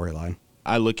false storyline.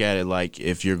 I look at it like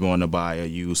if you're going to buy a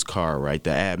used car, right?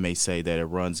 The ad may say that it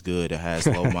runs good, it has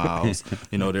low miles,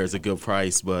 there's a good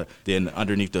price, but then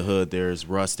underneath the hood, there's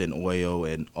rust and oil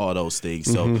and all those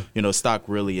things. So, stock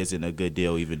really isn't a good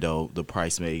deal, even though the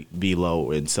price may be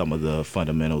low and some of the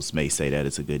fundamentals may say that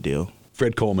it's a good deal.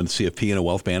 Fred Coleman, CFP and a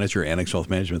wealth manager, Annex Wealth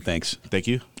Management, thanks. Thank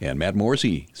you. And Matt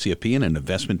Morsey, CFP and an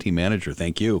investment team manager,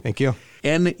 thank you. Thank you.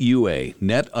 NUA,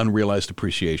 net unrealized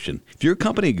appreciation. If you're a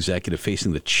company executive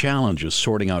facing the challenge of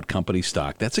sorting out company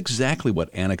stock, that's exactly what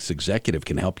Annex Executive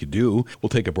can help you do. We'll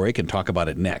take a break and talk about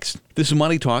it next. This is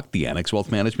Money Talk, the Annex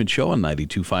Wealth Management Show on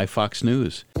 92.5 Fox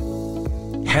News.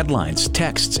 Headlines,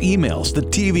 texts, emails, the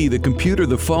TV, the computer,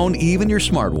 the phone, even your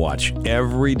smartwatch,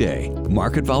 every day.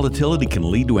 Market volatility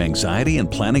can lead to anxiety and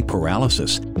planning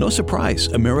paralysis. No surprise,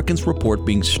 Americans report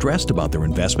being stressed about their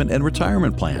investment and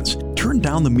retirement plans. Turn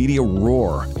down the media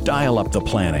roar. Dial up the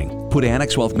planning. Put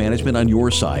Annex Wealth Management on your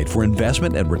side for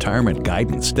investment and retirement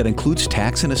guidance that includes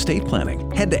tax and estate planning.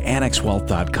 Head to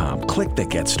annexwealth.com. Click the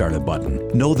Get Started button.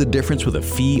 Know the difference with a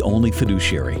fee-only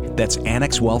fiduciary. That's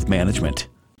Annex Wealth Management.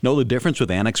 Know the difference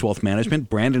with Annex Wealth Management?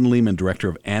 Brandon Lehman, Director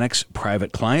of Annex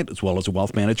Private Client, as well as a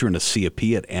wealth manager and a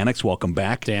CFP at Annex. Welcome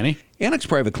back. Danny. Annex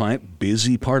Private Client,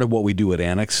 busy part of what we do at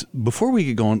Annex. Before we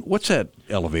get going, what's that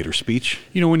elevator speech?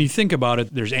 When you think about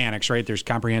it, there's Annex, right? There's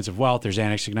Comprehensive Wealth, there's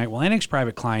Annex Ignite. Well, Annex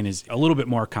Private Client is a little bit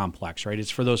more complex, right? It's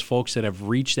for those folks that have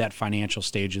reached that financial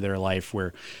stage of their life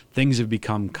where things have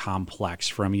become complex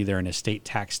from either an estate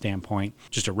tax standpoint,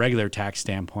 just a regular tax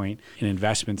standpoint, an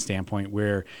investment standpoint,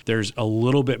 where there's a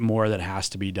little bit more that has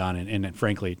to be done, and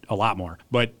frankly, a lot more.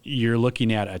 But you're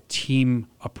looking at a team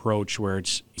approach where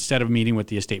it's, instead of meeting with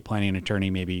the estate planning attorney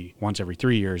maybe once every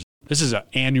 3 years, this is an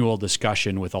annual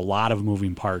discussion with a lot of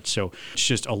moving parts. So it's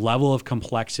just a level of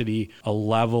complexity, a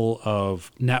level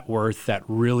of net worth that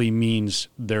really means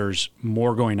there's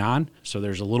more going on. So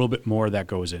there's a little bit more that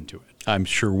goes into it. I'm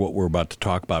sure what we're about to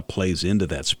talk about plays into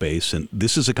that space. And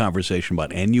this is a conversation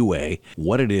about NUA,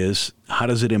 what it is, how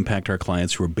does it impact our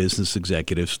clients who are business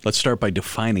executives. Let's start by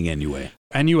defining NUA.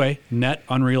 NUA, net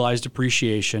unrealized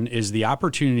appreciation, is the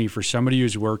opportunity for somebody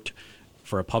who's worked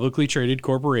for a publicly traded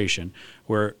corporation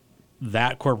where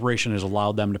that corporation has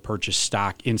allowed them to purchase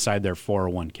stock inside their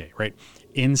 401k, right?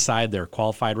 Inside their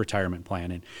qualified retirement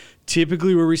plan. And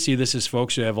typically where we see this is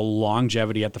folks who have a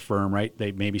longevity at the firm, right?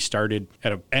 They maybe started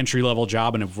at an entry-level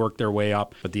job and have worked their way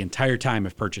up, but the entire time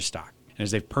have purchased stock. And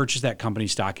as they've purchased that company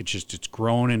stock, it's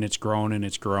grown and it's grown and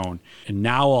it's grown. And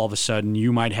now all of a sudden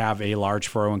you might have a large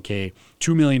 401k,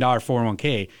 $2 million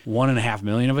 401k, $1.5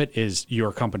 million of it is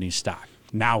your company's stock.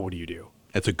 Now what do you do?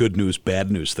 That's a good news, bad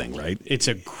news thing, right? It's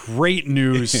a great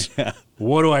news,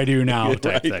 what do I do now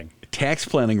type thing. Tax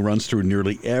planning runs through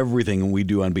nearly everything we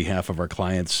do on behalf of our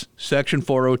clients. Section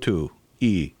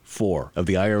 402E4 of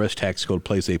the IRS tax code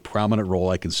plays a prominent role.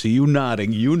 I can see you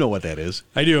nodding. You know what that is.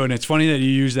 I do, and it's funny that you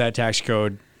use that tax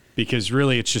code because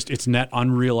really it's net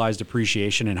unrealized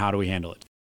appreciation, and how do we handle it?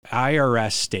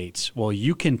 IRS states, well,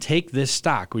 you can take this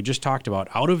stock we just talked about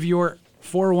out of your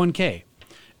 401k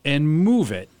and move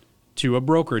it to a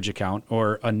brokerage account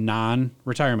or a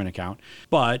non-retirement account,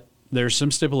 but there's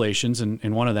some stipulations,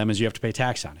 and one of them is you have to pay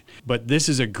tax on it. But this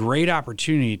is a great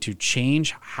opportunity to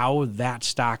change how that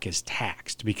stock is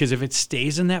taxed, because if it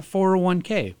stays in that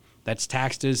 401k, that's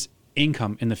taxed as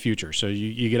income in the future. So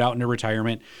you get out into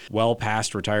retirement, well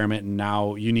past retirement, and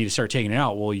now you need to start taking it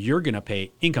out. Well, you're going to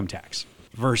pay income tax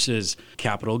versus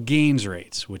capital gains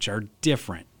rates, which are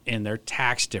different. and they're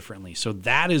taxed differently. So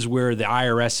that is where the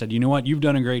IRS said, you know what, you've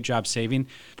done a great job saving.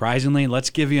 Surprisingly, let's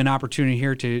give you an opportunity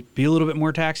here to be a little bit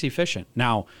more tax efficient.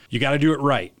 Now, you got to do it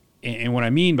right. And what I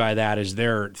mean by that is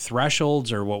their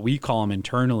thresholds, or what we call them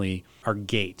internally, are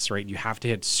gates, right? You have to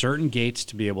hit certain gates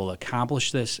to be able to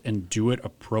accomplish this and do it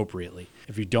appropriately.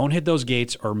 If you don't hit those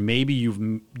gates, or maybe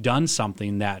you've done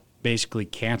something that basically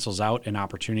cancels out an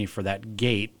opportunity for that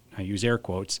gate, I use air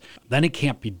quotes, then it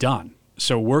can't be done.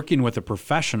 So working with a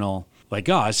professional like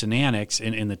us and Annex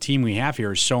and the team we have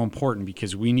here is so important,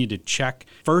 because we need to check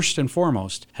first and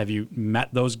foremost, have you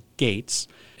met those gates,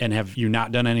 and have you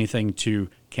not done anything to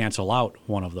cancel out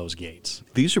one of those gates?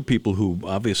 These are people who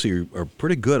obviously are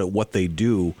pretty good at what they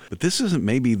do, but this isn't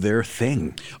maybe their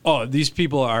thing. Oh, these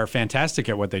people are fantastic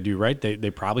at what they do, right? They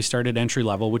probably started entry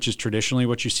level, which is traditionally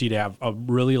what you see to have a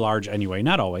really large anyway,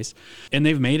 not always. And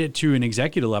they've made it to an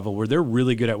executive level where they're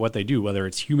really good at what they do, whether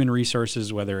it's human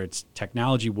resources, whether it's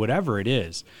technology, whatever it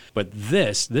is. But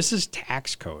this is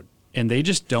tax code, and they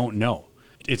just don't know.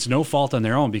 It's no fault on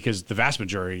their own, because the vast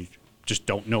majority just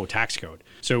don't know tax code.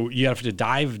 So you have to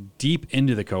dive deep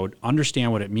into the code,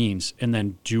 understand what it means, and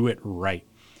then do it right.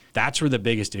 That's where the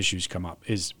biggest issues come up,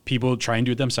 is people try and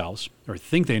do it themselves or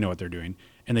think they know what they're doing,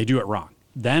 and they do it wrong.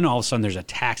 Then all of a sudden there's a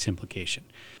tax implication.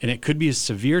 And it could be a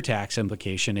severe tax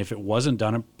implication if it wasn't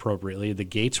done appropriately, the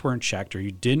gates weren't checked, or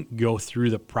you didn't go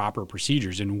through the proper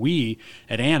procedures. And we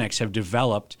at Annex have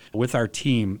developed with our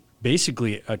team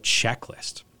basically a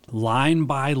checklist, line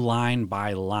by line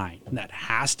by line, that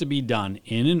has to be done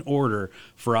in an order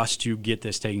for us to get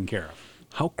this taken care of.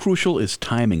 How crucial is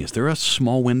timing? Is there a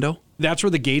small window? That's where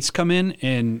the gates come in,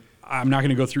 and I'm not going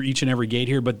to go through each and every gate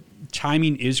here, but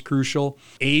timing is crucial.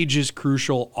 Age is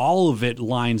crucial. All of it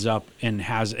lines up and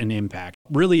has an impact.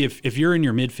 Really, if you're in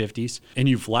your mid-50s and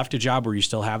you've left a job where you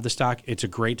still have the stock, it's a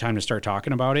great time to start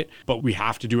talking about it, but we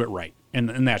have to do it right.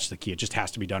 And that's the key. It just has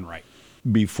to be done right.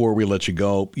 Before we let you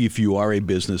go, if you are a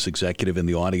business executive in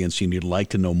the audience and you'd like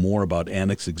to know more about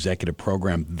Annex Executive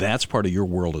Program, that's part of your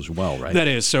world as well, right? That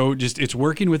is. So it's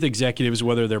working with executives,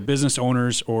 whether they're business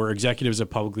owners or executives of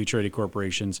publicly traded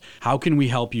corporations. How can we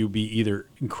help you be either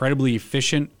incredibly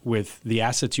efficient with the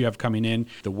assets you have coming in,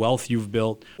 the wealth you've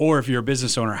built, or if you're a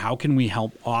business owner, how can we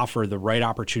help offer the right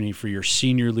opportunity for your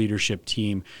senior leadership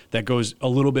team that goes a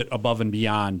little bit above and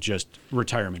beyond just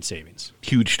retirement savings?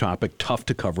 Huge topic, tough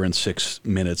to cover in 6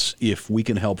 minutes. If we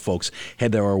can help folks,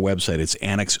 head to our website. It's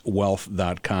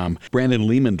annexwealth.com. Brandon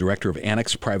Lehman, Director of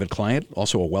Annex Private Client,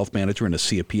 also a wealth manager and a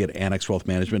CFP at Annex Wealth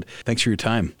Management. Thanks for your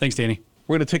time. Thanks, Danny.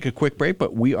 We're going to take a quick break,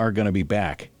 but we are going to be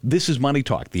back. This is Money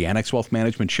Talk, the Annex Wealth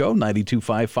Management Show,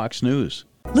 92.5 Fox News.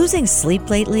 Losing sleep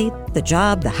lately? The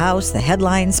job, the house, the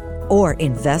headlines, or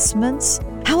investments?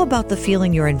 How about the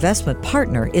feeling your investment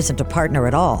partner isn't a partner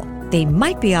at all? They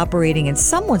might be operating in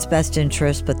someone's best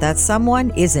interest, but that someone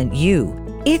isn't you.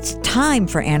 It's time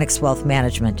for Annex Wealth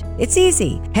Management. It's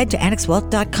easy. Head to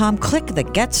annexwealth.com, click the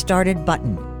Get Started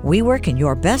button. We work in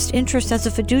your best interest as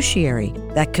a fiduciary.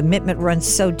 That commitment runs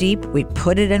so deep, we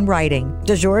put it in writing.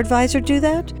 Does your advisor do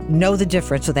that? Know the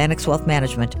difference with Annex Wealth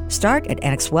Management. Start at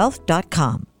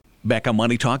annexwealth.com. Back on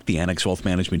Money Talk, the Annex Wealth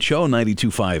Management Show,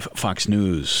 92.5 Fox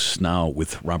News. Now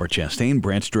with Robert Chastain,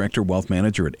 Branch Director, Wealth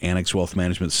Manager at Annex Wealth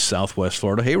Management, Southwest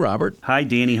Florida. Hey, Robert. Hi,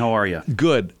 Danny. How are you?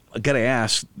 Good. I got to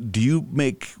ask, do you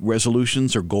make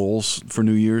resolutions or goals for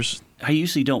New Year's? I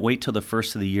usually don't wait till the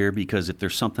first of the year, because if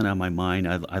there's something on my mind,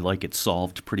 I like it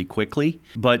solved pretty quickly.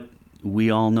 But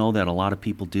we all know that a lot of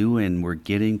people do, and we're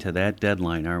getting to that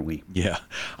deadline, aren't we? Yeah.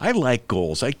 I like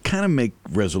goals. I kind of make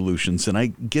resolutions, and I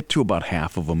get to about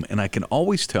half of them, and I can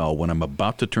always tell when I'm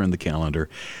about to turn the calendar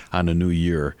on a new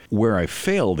year. Where I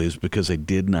failed is because I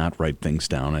did not write things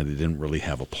down. I didn't really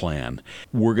have a plan.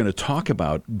 We're going to talk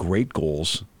about great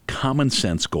goals, common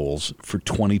sense goals for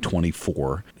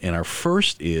 2024. And our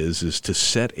first is to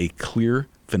set a clear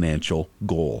financial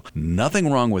goal. Nothing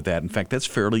wrong with that. In fact, that's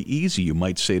fairly easy. You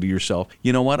might say to yourself,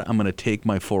 you know what? I'm going to take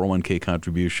my 401k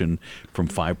contribution from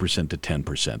 5% to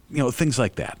 10%. You know, things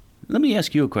like that. Let me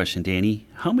ask you a question, Danny.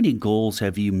 How many goals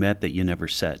have you met that you never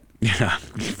set? Yeah,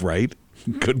 right.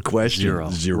 Good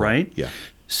question. Zero. Right? Yeah.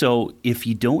 So if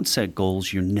you don't set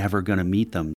goals, you're never going to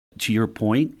meet them. To your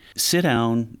point, sit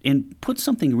down and put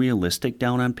something realistic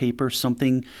down on paper,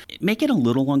 make it a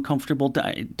little uncomfortable.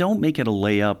 Don't make it a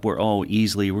layup where,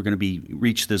 easily we're going to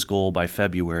reach this goal by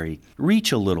February.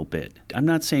 Reach a little bit. I'm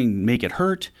not saying make it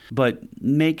hurt, but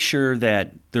make sure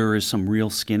that there is some real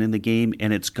skin in the game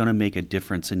and it's going to make a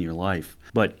difference in your life.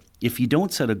 But if you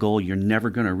don't set a goal, you're never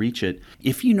going to reach it.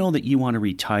 If you know that you want to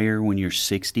retire when you're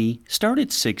 60, start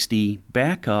at 60,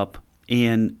 back up,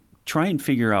 and try and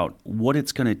figure out what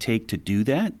it's going to take to do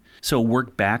that. So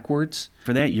work backwards.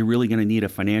 For that, you're really going to need a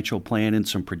financial plan and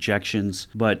some projections,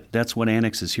 but that's what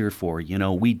Annex is here for.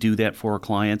 We do that for our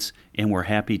clients, and we're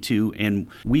happy to, and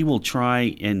we will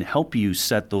try and help you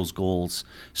set those goals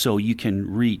so you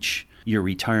can reach your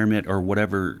retirement or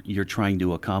whatever you're trying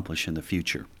to accomplish in the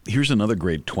future. Here's another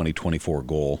great 2024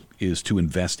 goal, is to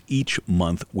invest each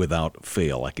month without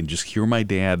fail. I can just hear my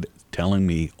dad telling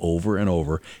me over and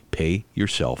over, pay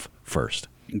yourself first.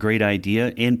 Great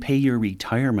idea. And pay your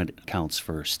retirement accounts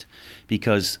first,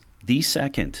 because the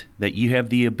second that you have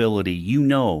the ability,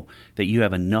 that you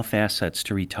have enough assets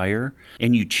to retire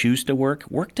and you choose to work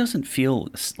doesn't feel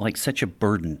like such a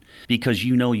burden, because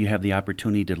you have the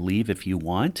opportunity to leave if you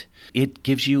want. It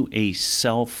gives you a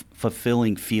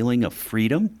self-fulfilling feeling of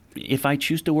freedom. If I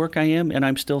choose to work, I am, and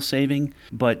I'm still saving,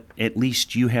 but at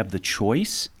least you have the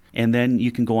choice, and then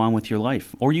you can go on with your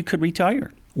life, or you could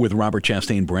retire. With Robert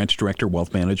Chastain, Branch Director,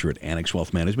 Wealth Manager at Annex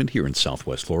Wealth Management here in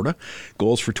Southwest Florida.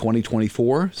 Goals for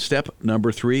 2024. Step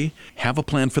number 3, have a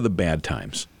plan for the bad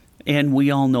times. And we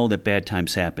all know that bad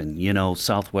times happen.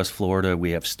 Southwest Florida,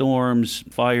 we have storms,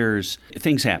 fires,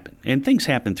 things happen. And things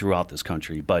happen throughout this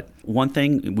country. But one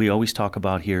thing we always talk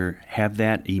about here, have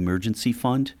that emergency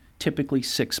fund, typically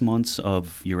 6 months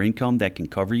of your income that can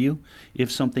cover you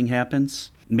if something happens.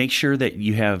 Make sure that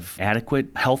you have adequate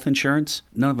health insurance.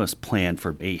 None of us plan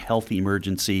for a health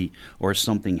emergency or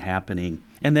something happening.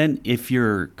 And then if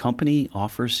your company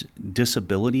offers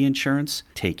disability insurance,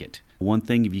 take it. One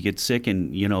thing, if you get sick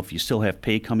and, if you still have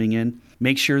pay coming in,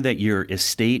 make sure that your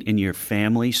estate and your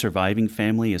family, surviving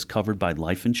family, is covered by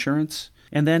life insurance.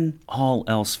 And then all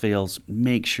else fails,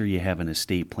 make sure you have an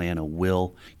estate plan, a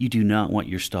will. You do not want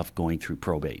your stuff going through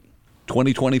probate.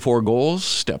 2024 goals,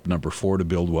 step number 4 to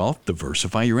build wealth,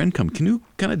 diversify your income. Can you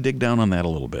kind of dig down on that a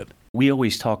little bit? We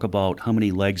always talk about how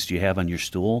many legs do you have on your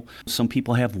stool. Some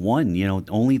people have one,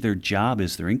 only their job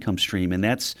is their income stream, and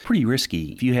that's pretty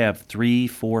risky. If you have 3,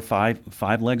 4,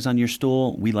 5 legs on your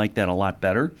stool, we like that a lot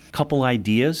better. Couple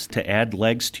ideas to add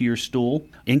legs to your stool: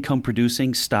 income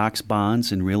producing stocks,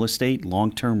 bonds, and real estate,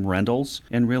 long-term rentals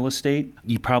and real estate.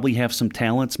 You probably have some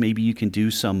talents. Maybe you can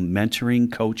do some mentoring,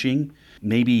 coaching,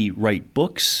 maybe write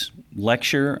books,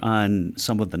 lecture on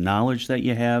some of the knowledge that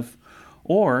you have,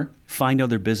 or find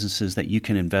other businesses that you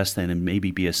can invest in and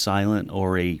maybe be a silent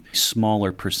or a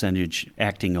smaller percentage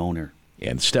acting owner.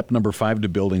 And step number 5 to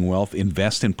building wealth,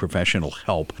 invest in professional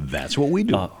help. That's what we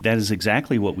do. That is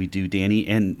exactly what we do, Danny.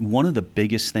 And one of the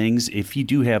biggest things, if you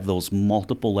do have those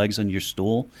multiple legs on your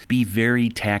stool, be very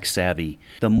tax savvy.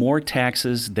 The more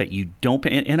taxes that you don't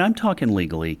pay, and I'm talking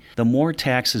legally, the more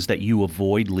taxes that you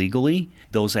avoid legally,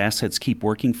 those assets keep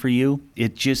working for you.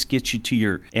 It just gets you to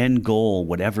your end goal,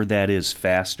 whatever that is,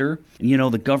 faster.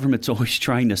 The government's always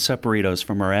trying to separate us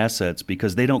from our assets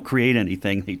because they don't create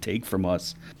anything, they take from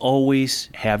us. Always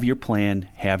have your plan,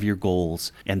 have your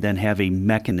goals, and then have a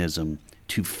mechanism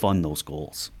to fund those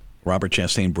goals. Robert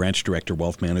Chastain, Branch Director,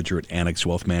 Wealth Manager at Annex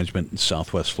Wealth Management in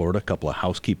Southwest Florida. A couple of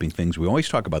housekeeping things. We always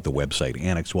talk about the website,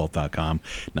 annexwealth.com.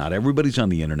 Not everybody's on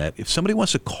the internet. If somebody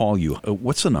wants to call you,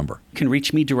 what's the number? You can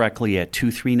reach me directly at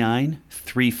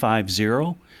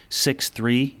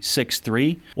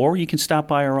 239-350-6363, or you can stop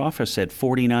by our office at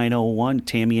 4901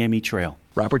 Tamiami Trail.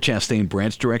 Robert Chastain,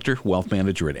 Branch Director, Wealth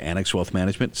Manager at Annex Wealth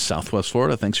Management, Southwest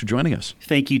Florida. Thanks for joining us.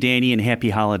 Thank you, Danny, and happy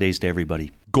holidays to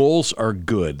everybody. Goals are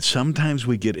good. Sometimes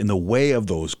we get in the way of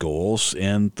those goals,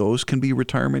 and those can be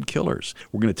retirement killers.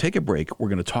 We're going to take a break. We're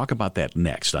going to talk about that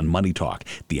next on Money Talk,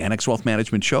 the Annex Wealth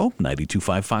Management Show,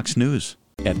 92.5 Fox News.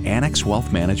 At Annex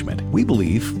Wealth Management, we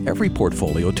believe every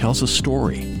portfolio tells a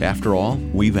story. After all,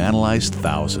 we've analyzed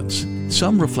thousands.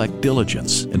 Some reflect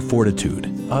diligence and fortitude,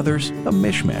 others a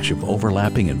mishmash of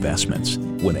overlapping investments.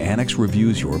 When Annex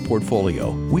reviews your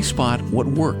portfolio, we spot what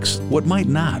works, what might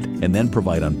not, and then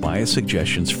provide unbiased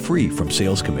suggestions free from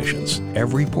sales commissions.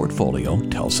 Every portfolio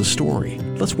tells a story.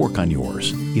 Let's work on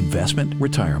yours. Investment,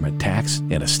 retirement, tax,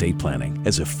 and estate planning.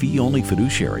 As a fee-only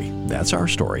fiduciary, that's our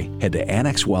story. Head to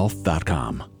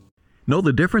annexwealth.com. Know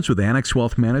the difference with Annex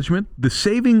Wealth Management? The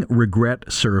Saving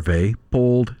Regret Survey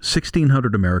polled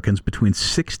 1,600 Americans between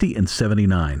 60 and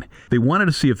 79. They wanted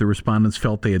to see if the respondents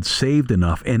felt they had saved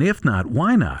enough, and if not,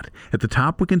 why not? At the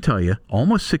top, we can tell you,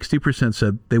 almost 60%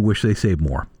 said they wish they saved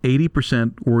more.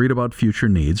 80% worried about future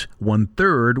needs.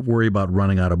 1/3 worry about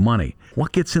running out of money.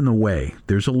 What gets in the way?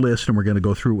 There's a list, and we're going to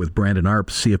go through it with Brandon Arps,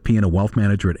 CFP and a wealth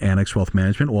manager at Annex Wealth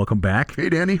Management. Welcome back. Hey,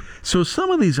 Danny. So some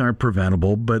of these aren't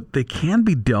preventable, but they can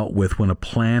be dealt with with when a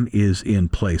plan is in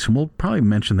place? And we'll probably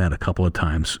mention that a couple of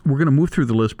times. We're going to move through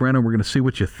the list, Brandon. We're going to see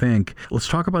what you think. Let's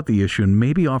talk about the issue and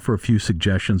maybe offer a few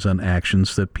suggestions on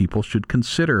actions that people should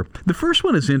consider. The first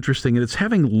one is interesting, and it's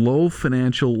having low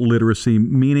financial literacy,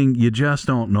 meaning you just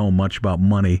don't know much about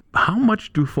money. How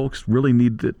much do folks really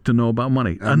need to know about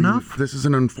money? Enough? This is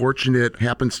an unfortunate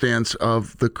happenstance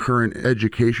of the current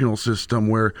educational system,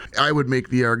 where I would make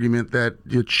the argument that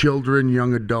children,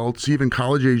 young adults, even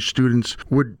college-age students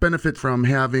would benefit from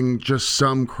having just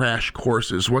some crash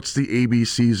courses. What's the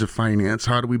ABCs of finance?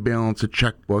 How do we balance a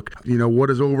checkbook? What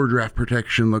does overdraft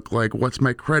protection look like? What's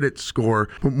my credit score?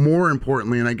 But more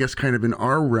importantly, and I guess kind of in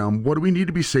our realm, what do we need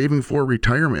to be saving for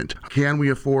retirement? Can we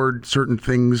afford certain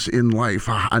things in life?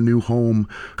 A new home,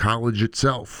 college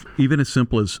itself. Even as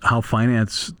simple as how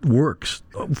finance works.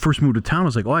 First moved to town, I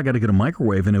was like, I got to get a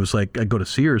microwave. And it was like, I go to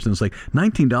Sears and it's like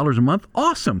 $19 a month.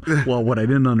 Awesome. Well, what I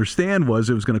didn't understand was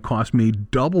it was going to cost me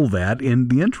double that in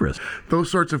the interest.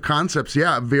 Those sorts of concepts,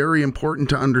 very important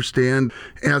to understand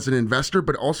as an investor,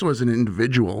 but also as an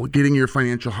individual. Getting your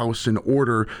financial house in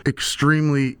order,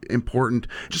 extremely important.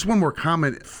 Just one more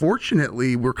comment.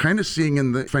 Fortunately, we're kind of seeing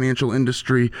in the financial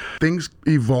industry things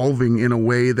evolving in a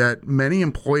way that many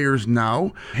employers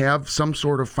now have some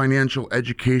sort of financial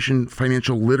education,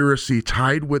 financial literacy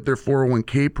tied with their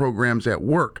 401k programs at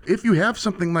work. If you have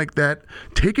something like that,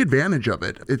 take advantage of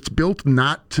it. It's built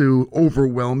not to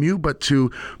overwhelm you, but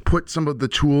to put some of the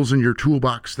tools in your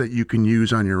toolbox that you can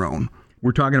use on your own.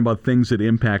 We're talking about things that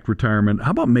impact retirement. How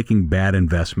about making bad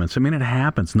investments? I mean, it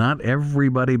happens. Not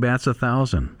everybody bats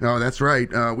 1,000. No, that's right.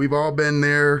 We've all been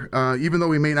there, even though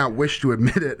we may not wish to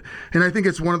admit it. And I think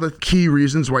it's one of the key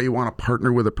reasons why you want to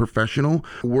partner with a professional.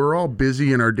 We're all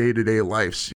busy in our day-to-day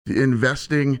lives.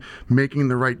 Investing, making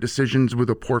the right decisions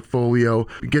with a portfolio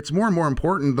gets more and more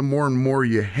important the more and more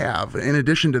you have. In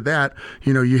addition to that,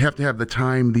 you have to have the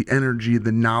time, the energy,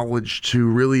 the knowledge to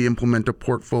really implement a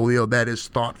portfolio that is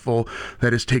thoughtful,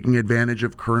 that is taking advantage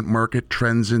of current market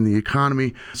trends in the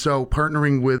economy. So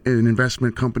partnering with an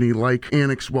investment company like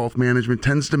Annex Wealth Management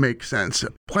tends to make sense.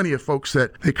 Plenty of folks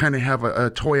that they kind of have a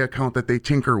toy account that they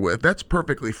tinker with. That's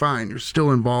perfectly fine. You're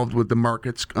still involved with the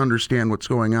markets, understand what's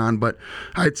going on. But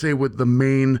I'd say with the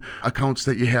main accounts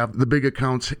that you have, the big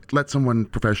accounts, let someone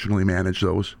professionally manage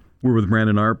those. We're with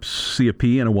Brandon Arps,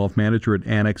 CFP and a wealth manager at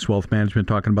Annex Wealth Management,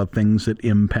 talking about things that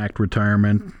impact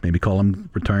retirement, maybe call them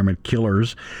retirement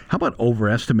killers. How about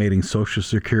overestimating Social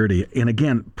Security? And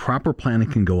again, proper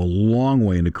planning can go a long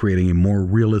way into creating a more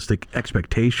realistic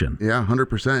expectation. Yeah,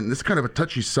 100%. This is kind of a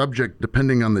touchy subject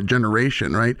depending on the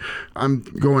generation, right? I'm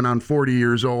going on 40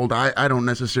 years old. I don't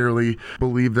necessarily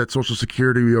believe that Social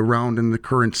Security will be around in the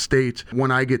current state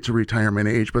when I get to retirement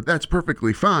age, but that's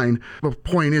perfectly fine. The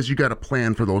point is you got to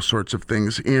plan for those sorts of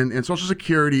things. And Social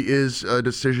Security is a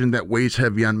decision that weighs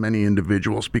heavy on many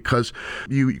individuals because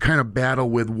you kind of battle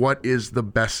with what is the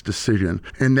best decision.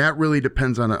 And that really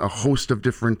depends on a host of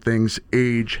different things: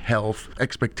 age, health,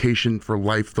 expectation for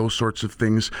life, those sorts of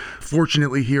things.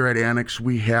 Fortunately, here at Annex,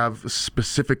 we have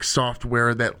specific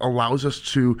software that allows us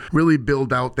to really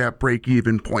build out that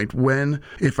break-even point.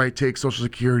 If I take Social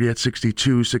Security at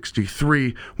 62,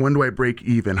 63, when do I break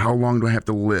even? How long do I have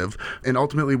to live? And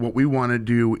ultimately, what we want to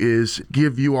do is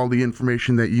give you all the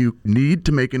information that you need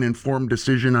to make an informed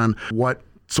decision on what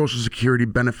Social Security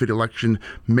benefit election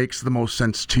makes the most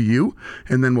sense to you.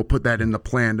 And then we'll put that in the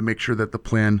plan to make sure that the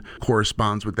plan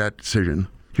corresponds with that decision.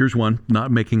 Here's one: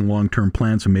 not making long-term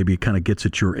plans, and maybe it kind of gets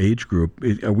at your age group.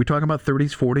 Are we talking about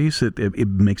 30s, 40s? It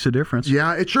makes a difference.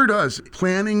 Yeah, it sure does.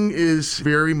 Planning is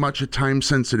very much a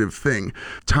time-sensitive thing.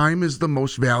 Time is the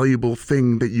most valuable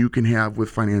thing that you can have with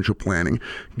financial planning.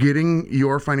 Getting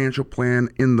your financial plan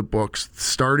in the books,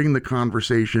 starting the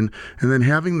conversation, and then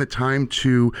having the time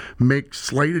to make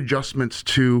slight adjustments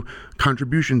to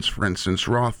contributions, for instance,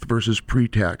 Roth versus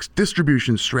pre-tax,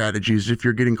 distribution strategies if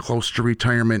you're getting close to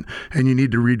retirement and you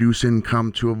need to reduce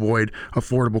income to avoid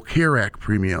Affordable Care Act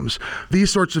premiums.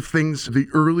 These sorts of things, the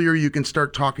earlier you can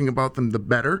start talking about them, the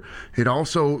better. It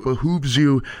also behooves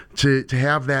you to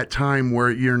have that time where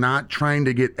you're not trying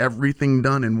to get everything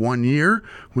done in 1 year.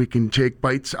 We can take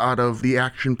bites out of the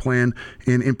action plan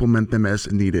and implement them as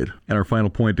needed. And our final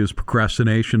point is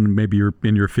procrastination. Maybe you're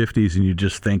in your 50s and you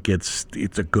just think it's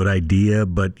a good idea,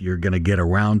 but you're going to get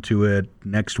around to it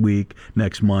next week,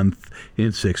 next month,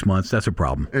 in 6 months. That's a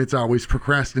problem. It's always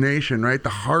procrastination, right? The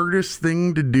hardest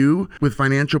thing to do with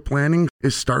financial planning,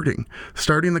 is starting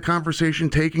the conversation,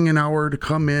 taking an hour to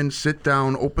come in, sit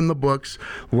down, open the books,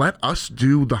 let us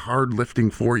do the hard lifting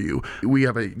for you. We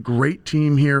have a great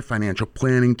team here, financial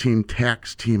planning team,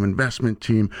 tax team, investment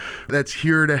team, that's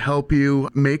here to help you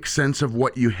make sense of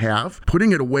what you have.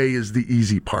 Putting it away is the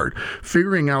easy part.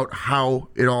 Figuring out how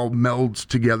it all melds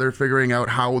together, figuring out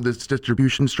how this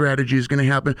distribution strategy is going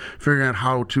to happen, figuring out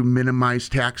how to minimize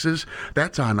taxes,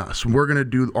 that's on us. We're going to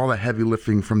do all the heavy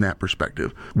lifting from that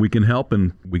perspective. We can help,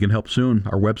 and we can help soon.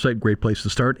 Our website, great place to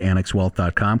start,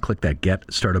 annexwealth.com. Click that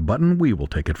Get Started button. We will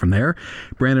take it from there.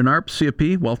 Brandon Arp,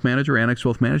 CFP, Wealth Manager, Annex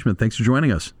Wealth Management. Thanks for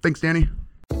joining us. Thanks, Danny.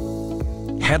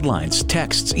 Headlines,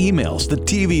 texts, emails, the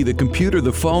TV, the computer,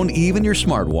 the phone, even your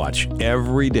smartwatch,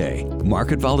 every day.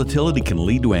 Market volatility can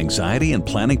lead to anxiety and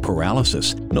planning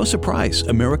paralysis. No surprise,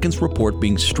 Americans report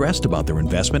being stressed about their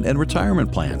investment and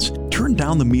retirement plans. Turn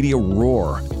down the media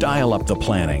roar. Dial up the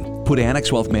planning. Put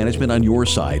Annex Wealth Management on your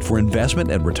side for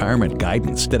investment and retirement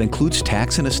guidance that includes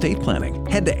tax and estate planning.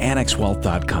 Head to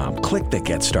annexwealth.com. Click the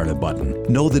Get Started button.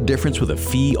 Know the difference with a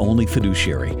fee-only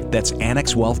fiduciary. That's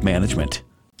Annex Wealth Management.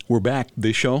 We're back.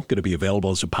 This show going to be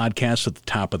available as a podcast at the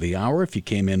top of the hour if you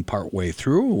came in partway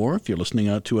through, or if you're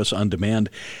listening to us on demand,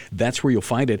 that's where you'll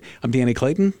find it. I'm Danny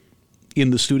Clayton. In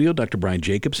the studio, Dr. Brian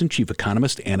Jacobsen, Chief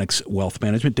Economist, Annex Wealth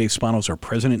Management. Dave Spano is our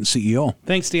President and CEO.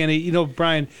 Thanks, Danny. You know,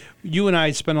 Brian, you and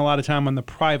I spent a lot of time on the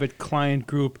private client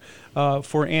group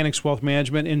for Annex Wealth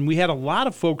Management, and we had a lot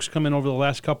of folks come in over the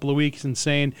last couple of weeks and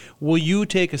saying, will you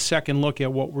take a second look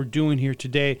at what we're doing here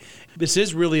today? This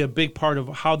is really a big part of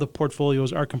how the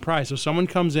portfolios are comprised. So someone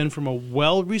comes in from a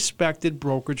well-respected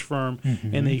brokerage firm,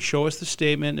 and they show us the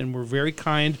statement, and we're very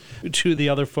kind to the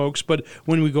other folks. But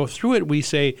when we go through it, we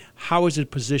say, how is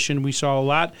it positioned? We saw a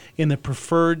lot in the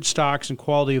preferred stocks and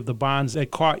quality of the bonds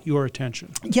that caught your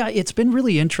attention. Yeah, it's been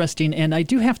really interesting, and I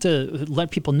do have to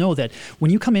let people know that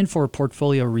when you come in for a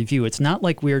portfolio review, it's not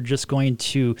like we're just going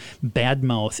to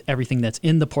badmouth everything that's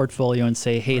in the portfolio and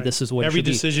say, hey, this is what every it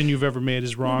should decision you've ever made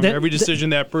is wrong. Every decision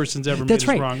that person's ever made is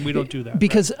wrong. We don't do that.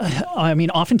 Because, I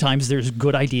mean, oftentimes there's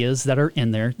good ideas that are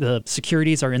in there. The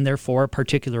securities are in there for a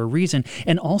particular reason.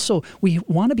 And also, we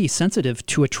want to be sensitive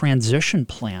to a transition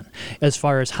plan as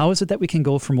far as how is it that we can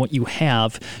go from what you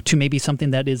have to maybe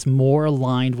something that is more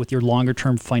aligned with your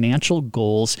longer-term financial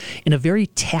goals in a very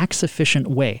tax-efficient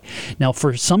way. Now,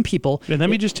 for some people... And let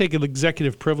me just take an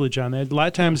executive privilege on that. A lot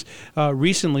of times,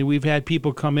 recently, we've had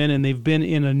people come in and they've been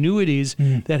in annuities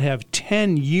that have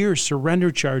 10-year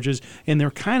surrender charges, and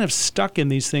they're kind of stuck in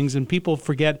these things, and people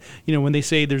forget, you know, when they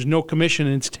say there's no commission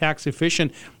and it's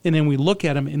tax-efficient, and then we look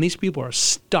at them, and these people are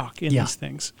stuck in these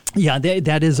things. Yeah,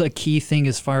 that is a key thing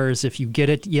as far as if you get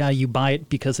it, you buy it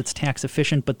because it's tax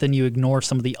efficient, but then you ignore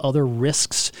some of the other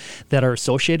risks that are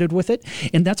associated with it.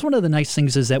 And that's one of the nice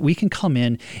things is that we can come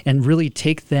in and really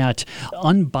take that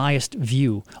unbiased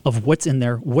view of what's in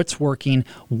there, what's working,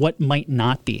 what might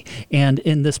not be. And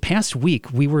in this past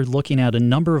week, we were looking at a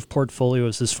number of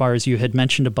portfolios as far as you had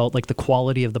mentioned about like the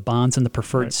quality of the bonds and the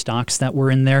preferred stocks that were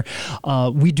in there.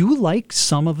 We do like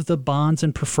some of the bonds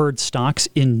and preferred stocks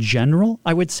in general,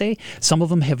 I would say. Some of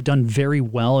them have done very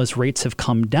well as rates have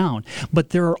come down. But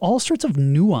there are all sorts of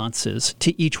nuances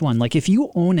to each one. Like if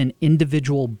you own an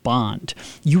individual bond,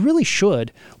 you really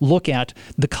should look at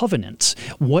the covenants.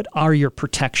 What are your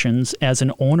protections as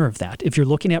an owner of that? If you're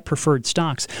looking at preferred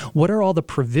stocks, what are all the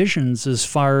provisions as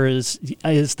far as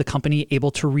is the company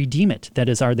able to redeem it? That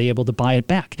is, are they able to buy it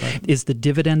back? Right. Is the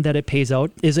dividend that it pays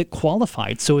out, is it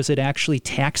qualified? So is it actually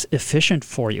tax efficient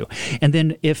for you? And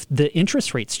then if the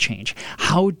interest rates change,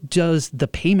 how does the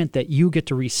payment that you get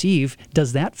to receive,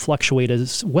 does that fluctuate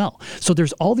as well? So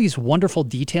there's all these wonderful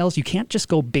details. You can't just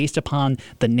go based upon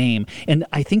the name. And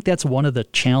I think that's one of the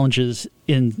challenges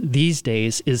in these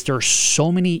days is there are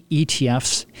so many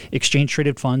ETFs, exchange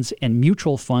traded funds, and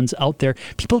mutual funds out there.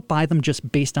 People buy them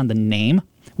just based on the name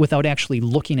without actually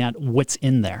looking at what's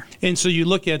in there. And so you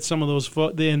look at some of those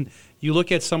you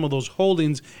look at some of those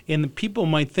holdings, and the people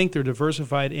might think they're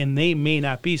diversified, and they may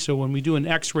not be. So when we do an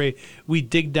X-ray, we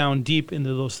dig down deep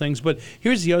into those things. But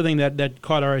here's the other thing that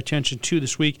caught our attention, too,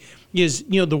 this week is,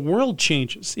 you know, the world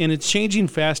changes, and it's changing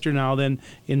faster now than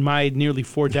in my nearly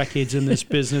 4 decades in this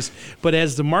business. But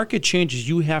as the market changes,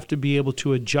 you have to be able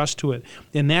to adjust to it.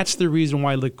 And that's the reason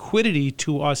why liquidity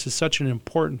to us is such an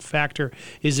important factor,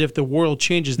 is if the world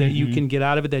changes, that you can get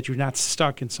out of it, that you're not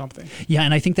stuck in something. Yeah,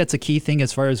 and I think that's a key thing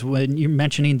as far as when you're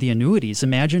mentioning the annuities.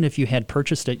 Imagine if you had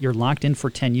purchased it, you're locked in for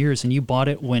 10 years, and you bought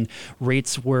it when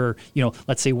rates were, you know,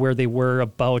 let's say where they were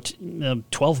about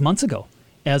 12 months ago.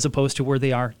 as opposed to where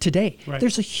they are today. Right.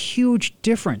 There's a huge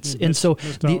difference. Mm-hmm. And so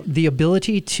doubt. the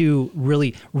ability to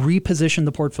really reposition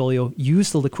the portfolio,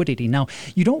 use the liquidity. Now,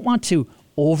 you don't want to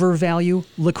overvalue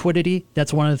liquidity.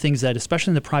 That's one of the things that,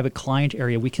 especially in the private client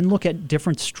area, we can look at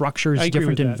different structures, I agree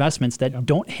different with that. investments that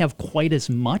don't have quite as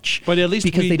much, But at least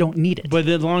because they don't need it. But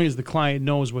as long as the client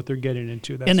knows what they're getting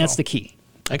into, that's That's all. the key.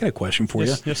 I got a question for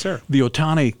Yes, you. yes, sir. The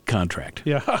Ohtani contract.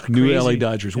 Yeah, New crazy. LA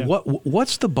Dodgers. Yeah.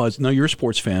 What's the buzz? Now you're a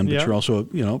sports fan, but Yeah. you're also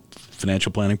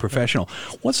financial planning professional.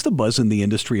 What's the buzz in the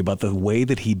industry about the way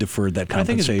that he deferred that I think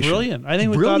compensation? it's brilliant. I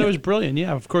think we thought it was brilliant.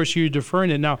 Yeah, of course you're deferring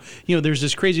it. Now, there's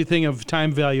this crazy thing of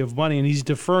time value of money, and he's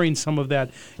deferring some of that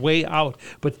way out.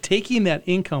 But taking that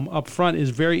income up front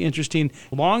is very interesting.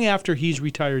 Long after he's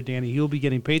retired, Danny, he'll be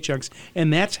getting paychecks,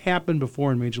 and that's happened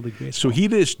before in Major League Baseball. So he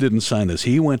just didn't sign this.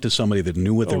 He went to somebody that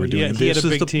knew what they were doing. He had a This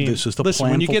is big team. This is the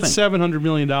Listen, when you planful get thing. $700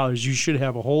 million, you should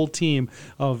have a whole team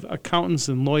of accountants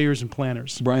and lawyers and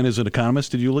planners. Brian, as an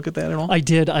economist, did you look at that at all? I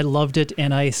did. I loved it.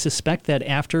 And I suspect that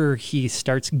after he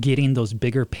starts getting those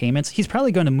bigger payments, he's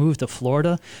probably going to move to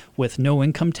Florida with no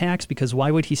income tax, because why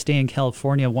would he stay in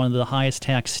California, one of the highest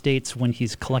tax states, when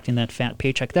he's collecting that fat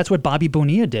paycheck? That's what Bobby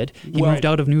Bonilla did. He moved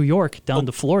out of New York down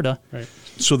to Florida. Right.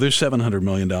 So there's $700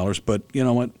 million, but you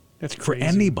know what? That's for crazy.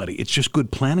 anybody. It's just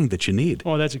good planning that you need.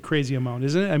 Oh, that's a crazy amount,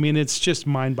 isn't it? I mean, it's just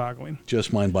mind-boggling.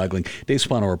 Just mind-boggling. Dave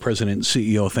Spano, our president and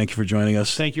CEO, thank you for joining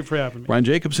us. Thank you for having me. Brian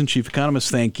Jacobsen, chief economist,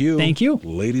 thank you. Thank you.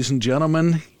 Ladies and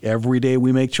gentlemen, every day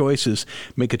we make choices.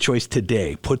 Make a choice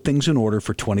today. Put things in order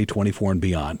for 2024 and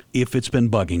beyond. If it's been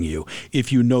bugging you,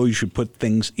 if you know you should put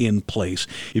things in place,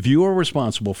 if you are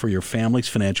responsible for your family's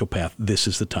financial path, this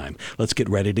is the time. Let's get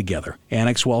ready together.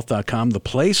 AnnexWealth.com, the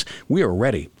place. We are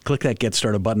ready. Click that Get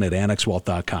Started button at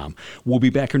AnnexWealth.com. We'll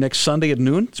be back here next Sunday at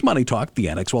noon. It's Money Talk, the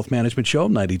Annex Wealth Management Show,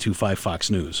 92.5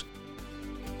 Fox News.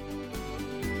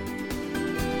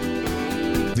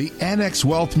 The Annex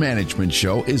Wealth Management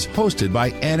Show is hosted by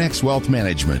Annex Wealth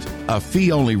Management, a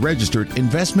fee-only registered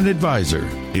investment advisor.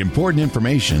 Important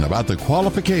information about the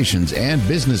qualifications and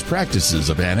business practices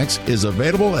of Annex is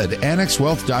available at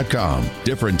AnnexWealth.com.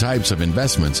 Different types of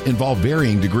investments involve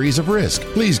varying degrees of risk.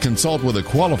 Please consult with a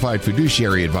qualified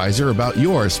fiduciary advisor about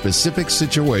your specific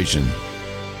situation.